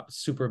remember, got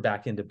super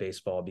back into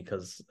baseball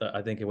because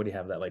I think it would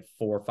have that like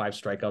 4 or 5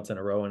 strikeouts in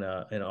a row in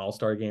an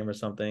All-Star game or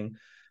something.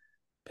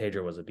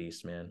 Pedro was a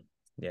beast, man.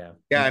 Yeah.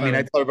 Yeah, I I mean,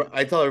 mean,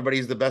 I tell everybody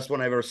he's the best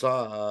one I ever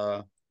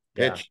saw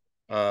yeah, pitch.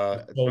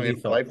 so In my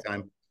lethal.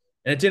 lifetime.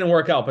 And it didn't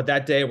work out, but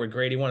that day where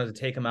Grady wanted to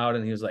take him out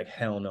and he was like,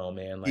 hell no,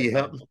 man. Like,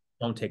 Yeah.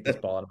 don't take this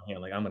ball out of my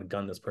hand. Like, I'm gonna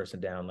gun this person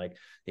down. Like,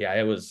 yeah,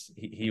 it was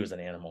he was an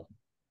animal.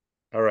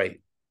 All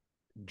right.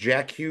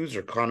 Jack Hughes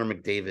or Connor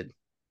McDavid?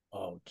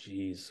 Oh,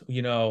 geez.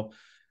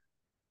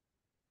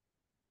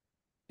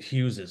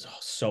 Hughes is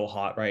so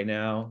hot right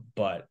now,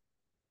 but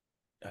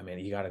I mean,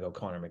 you got to go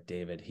Connor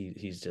McDavid.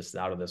 He's just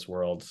out of this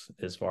world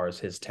as far as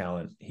his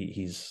talent.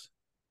 He's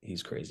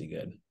crazy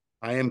good.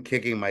 I am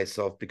kicking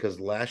myself because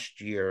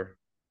last year,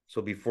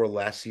 so before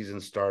last season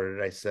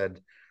started, I said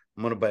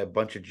I'm going to buy a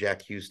bunch of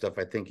Jack Hughes stuff.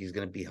 I think he's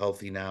going to be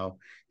healthy now.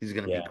 He's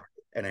going to be, Yeah.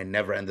 and I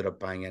never ended up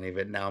buying any of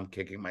it. Now I'm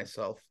kicking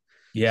myself. So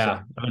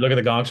Yeah. I mean, look at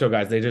the Gong Show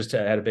guys. They just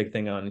had a big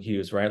thing on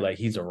Hughes, right? Like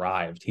he's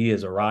arrived. He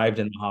has arrived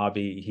in the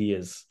hobby.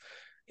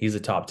 He's a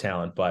top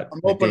talent, but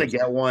I'm hoping to McDavid,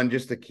 get one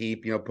just to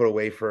keep, put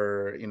away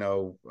for,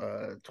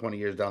 20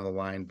 years down the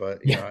line.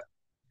 But, yeah,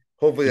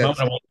 hopefully you might that's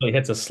want to wait till he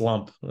hits a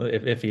slump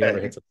if he ever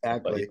hits a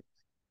slump. But exactly.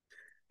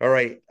 All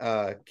right.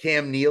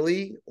 Cam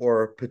Neely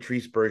or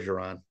Patrice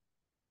Bergeron?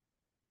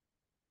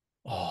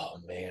 oh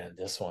man,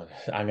 this one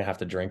I'm gonna have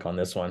to drink on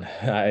this one.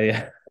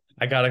 I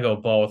gotta go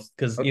both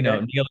because Okay.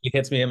 Neely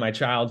hits me in my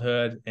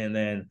childhood, and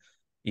then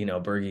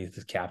Bergie's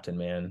the captain,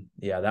 man.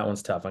 Yeah, that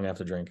one's tough. I'm gonna have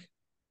to drink.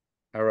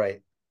 All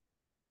right.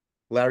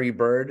 Larry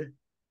Bird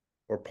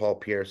or Paul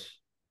Pierce?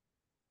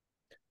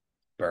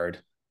 Bird.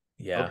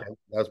 Okay. Yeah, That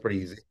was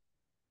pretty he's easy.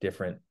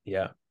 different.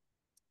 Yeah, Uh,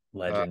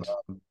 legend.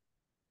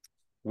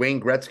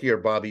 Wayne Gretzky or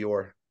Bobby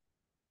Orr?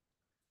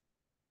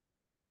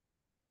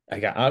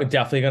 I'm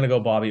definitely gonna go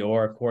Bobby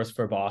Orr, of course,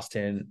 for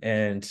Boston,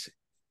 and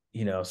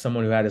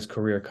someone who had his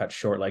career cut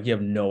short. Like you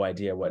have no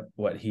idea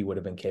what he would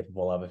have been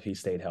capable of if he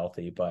stayed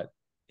healthy. But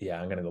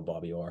yeah, I'm gonna go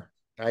Bobby Orr.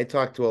 I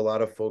talked to a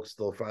lot of folks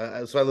still.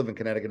 So I live in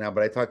Connecticut now,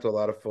 but I talk to a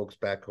lot of folks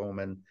back home,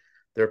 and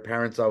their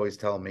parents always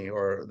tell me,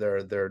 or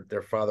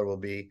their father will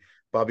be,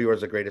 Bobby Orr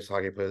is the greatest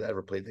hockey player that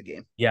ever played the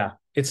game. Yeah,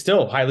 it's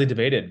still highly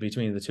debated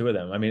between the two of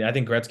them. I mean, I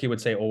think Gretzky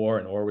would say Orr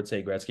and Orr would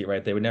say Gretzky,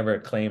 right? They would never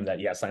claim that,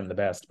 yes, I'm the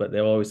best, but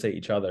they'll always say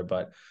each other.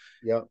 But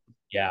Yep.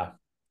 yeah.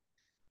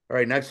 All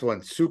right, next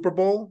one: Super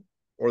Bowl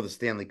or the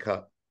Stanley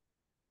Cup?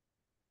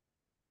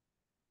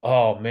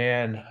 Oh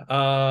man.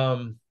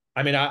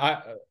 I mean,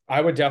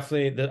 I would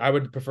definitely I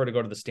would prefer to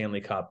go to the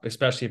Stanley Cup,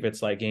 especially if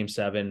it's like Game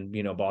 7,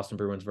 Boston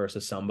Bruins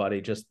versus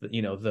somebody. Just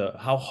the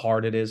how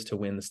hard it is to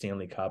win the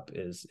Stanley Cup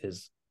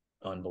is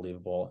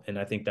unbelievable, and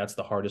I think that's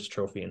the hardest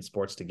trophy in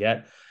sports to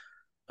get.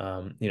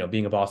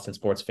 Being a Boston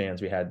sports fans,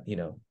 we had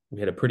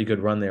a pretty good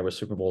run there with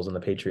Super Bowls and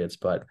the Patriots,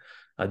 but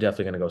I'm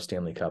definitely going to go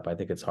Stanley Cup. I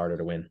think it's harder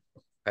to win.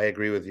 I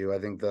agree with you. I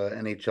think the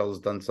NHL has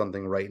done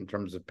something right in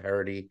terms of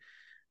parity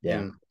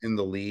Yeah. in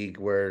the league,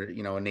 where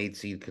an 8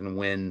 seed can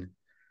win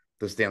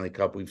the Stanley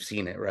Cup. We've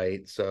seen it, right?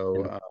 And So,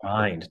 the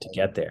grind to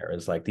get there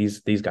is like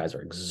these guys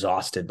are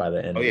exhausted by the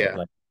oh end, yeah,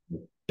 like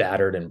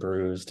battered and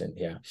bruised, and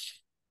yeah.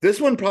 this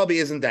one probably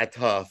isn't that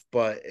tough,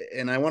 but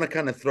and I want to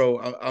kind of throw.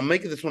 I'll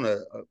make this one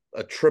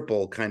a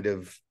triple kind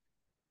of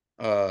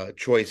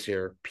choice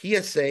here: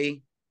 PSA,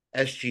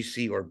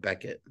 SGC, or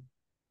Beckett.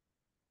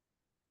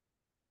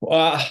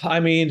 Well, I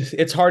mean,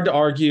 it's hard to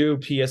argue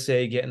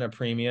PSA getting a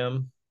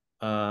premium.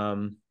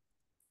 Um,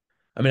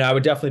 I mean, I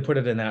would definitely put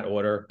it in that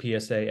order: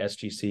 PSA,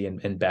 SGC,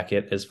 and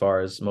Beckett as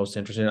far as most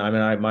interesting. I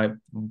mean, my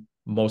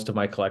most of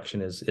my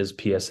collection is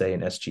PSA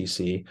and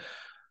SGC.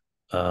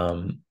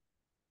 Um,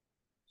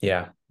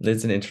 yeah,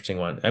 it's an interesting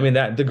one. I mean,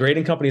 that the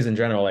grading companies in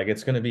general, like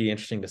it's going to be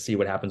interesting to see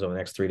what happens over the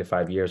next 3 to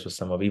 5 years with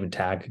some of even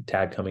tag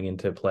coming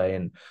into play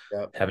and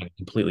Yep. having a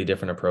completely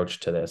different approach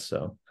to this.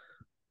 So,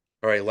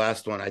 All right,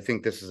 last one. I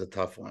think this is a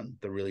tough one,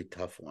 the really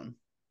tough one.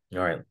 all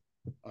right.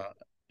 Uh,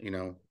 you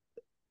know,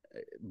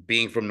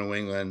 being from New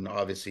England,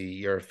 obviously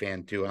you're a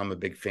fan too. I'm a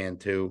big fan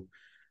too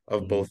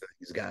of Mm-hmm. both of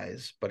these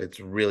guys, but it's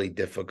really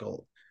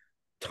difficult.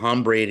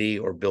 Tom Brady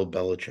or Bill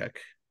Belichick?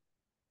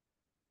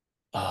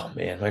 Oh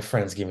man, my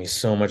friends give me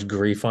so much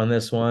grief on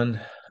this one.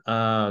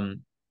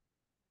 Um,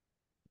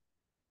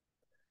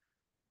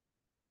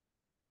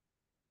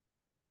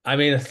 I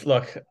mean,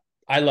 look,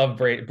 I love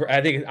Brady.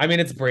 I mean,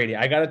 it's Brady.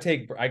 I gotta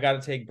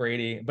take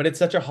Brady, but it's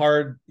such a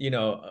hard,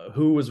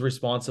 who was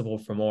responsible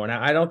for more. And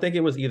I don't think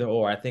it was either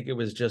or. I think it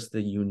was just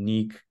the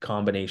unique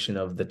combination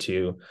of the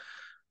two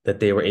that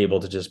they were able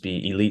to just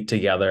be elite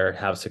together,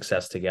 have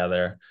success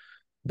together.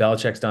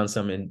 Belichick's done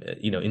some,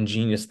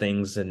 ingenious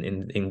things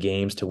in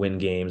games to win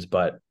games,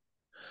 but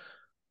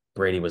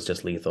Brady was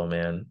just lethal,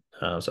 man.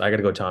 So I got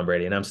to go Tom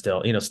Brady, and I'm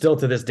still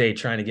to this day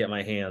trying to get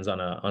my hands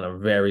on a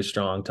very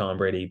strong Tom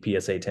Brady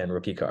PSA 10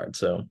 rookie card.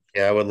 So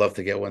Yeah, I would love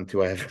to get one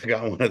too. I haven't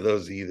got one of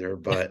those either,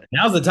 but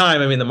now's the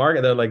time. I mean, the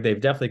market,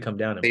 they've definitely come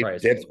down in they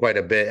price. dipped quite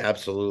a bit.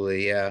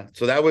 Absolutely, yeah.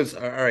 So that was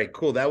all right.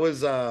 Cool. That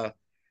was That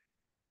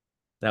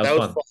was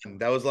fun. fun.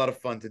 That was a lot of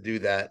fun to do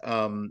that.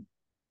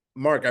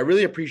 Mark, I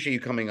really appreciate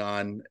you coming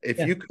on. If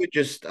Yeah, you could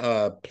just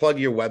plug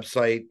your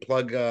website,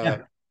 plug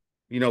yeah,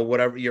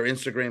 whatever your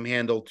Instagram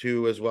handle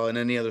too as well, and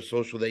any other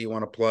social that you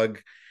want to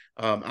plug.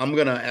 I'm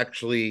gonna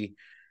actually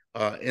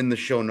in the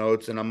show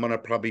notes, and I'm gonna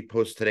probably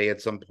post today at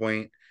some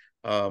point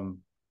um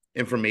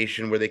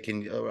information where they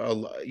can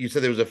you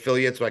said there was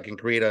affiliate, so I can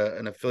create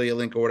an affiliate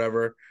link or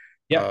whatever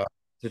yeah, uh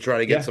to try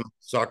to get yeah. some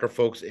soccer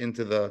folks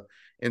into the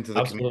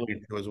Absolutely.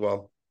 community too as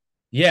well.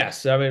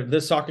 Yes, I mean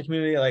this soccer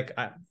community,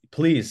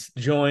 please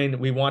join.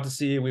 We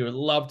would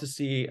love to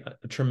see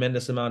a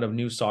tremendous amount of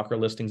new soccer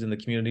listings in the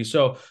community.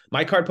 So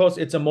my card post,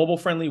 it's a mobile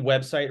friendly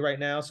website right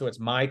now. So it's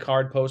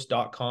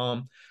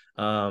mycardpost.com.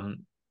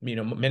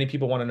 Many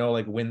people want to know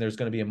like when there's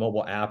going to be a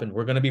mobile app, and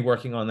we're going to be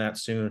working on that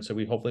soon. So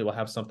we hopefully will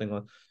have something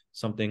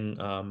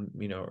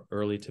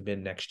early to mid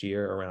next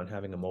year around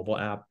having a mobile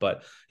app.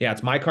 But yeah,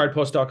 it's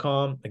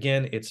mycardpost.com.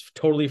 Again, it's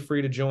totally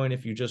free to join.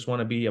 If you just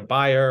want to be a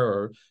buyer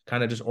or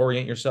kind of just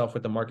orient yourself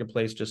with the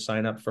marketplace, just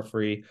sign up for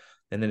free.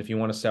 And then if you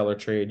want to sell or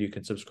trade, you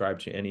can subscribe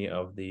to any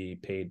of the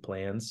paid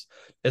plans.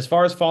 As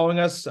far as following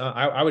us,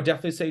 I would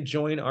definitely say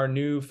join our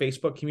new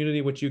Facebook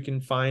community, which you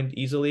can find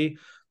easily.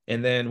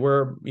 And then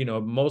we're,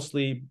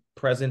 mostly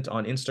present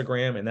on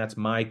Instagram, and that's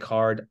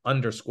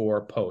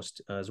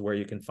mycard_post is where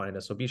you can find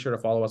us. So be sure to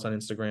follow us on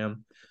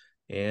Instagram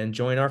and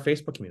join our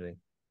Facebook community.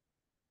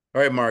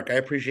 All right, Mark, I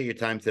appreciate your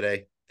time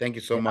today. Thank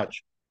you so Yeah,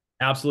 much.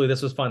 absolutely.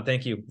 This was fun.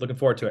 Thank you. Looking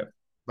forward to it.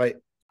 Bye.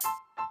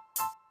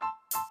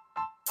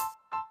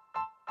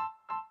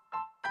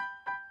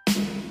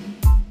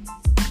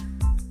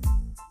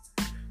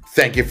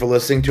 Thank you for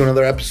listening to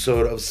another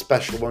episode of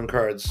Special One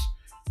Cards.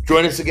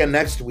 Join us again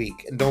next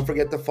week, and don't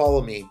forget to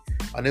follow me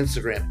on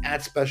Instagram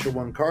at Special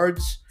One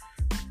Cards.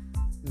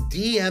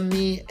 DM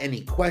me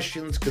any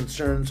questions,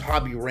 concerns,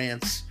 hobby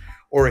rants,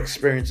 or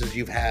experiences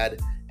you've had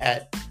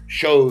at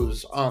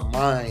shows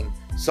online,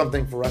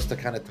 something for us to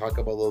kind of talk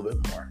about a little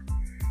bit more.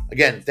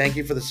 Again, thank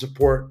you for the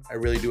support. I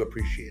really do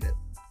appreciate it.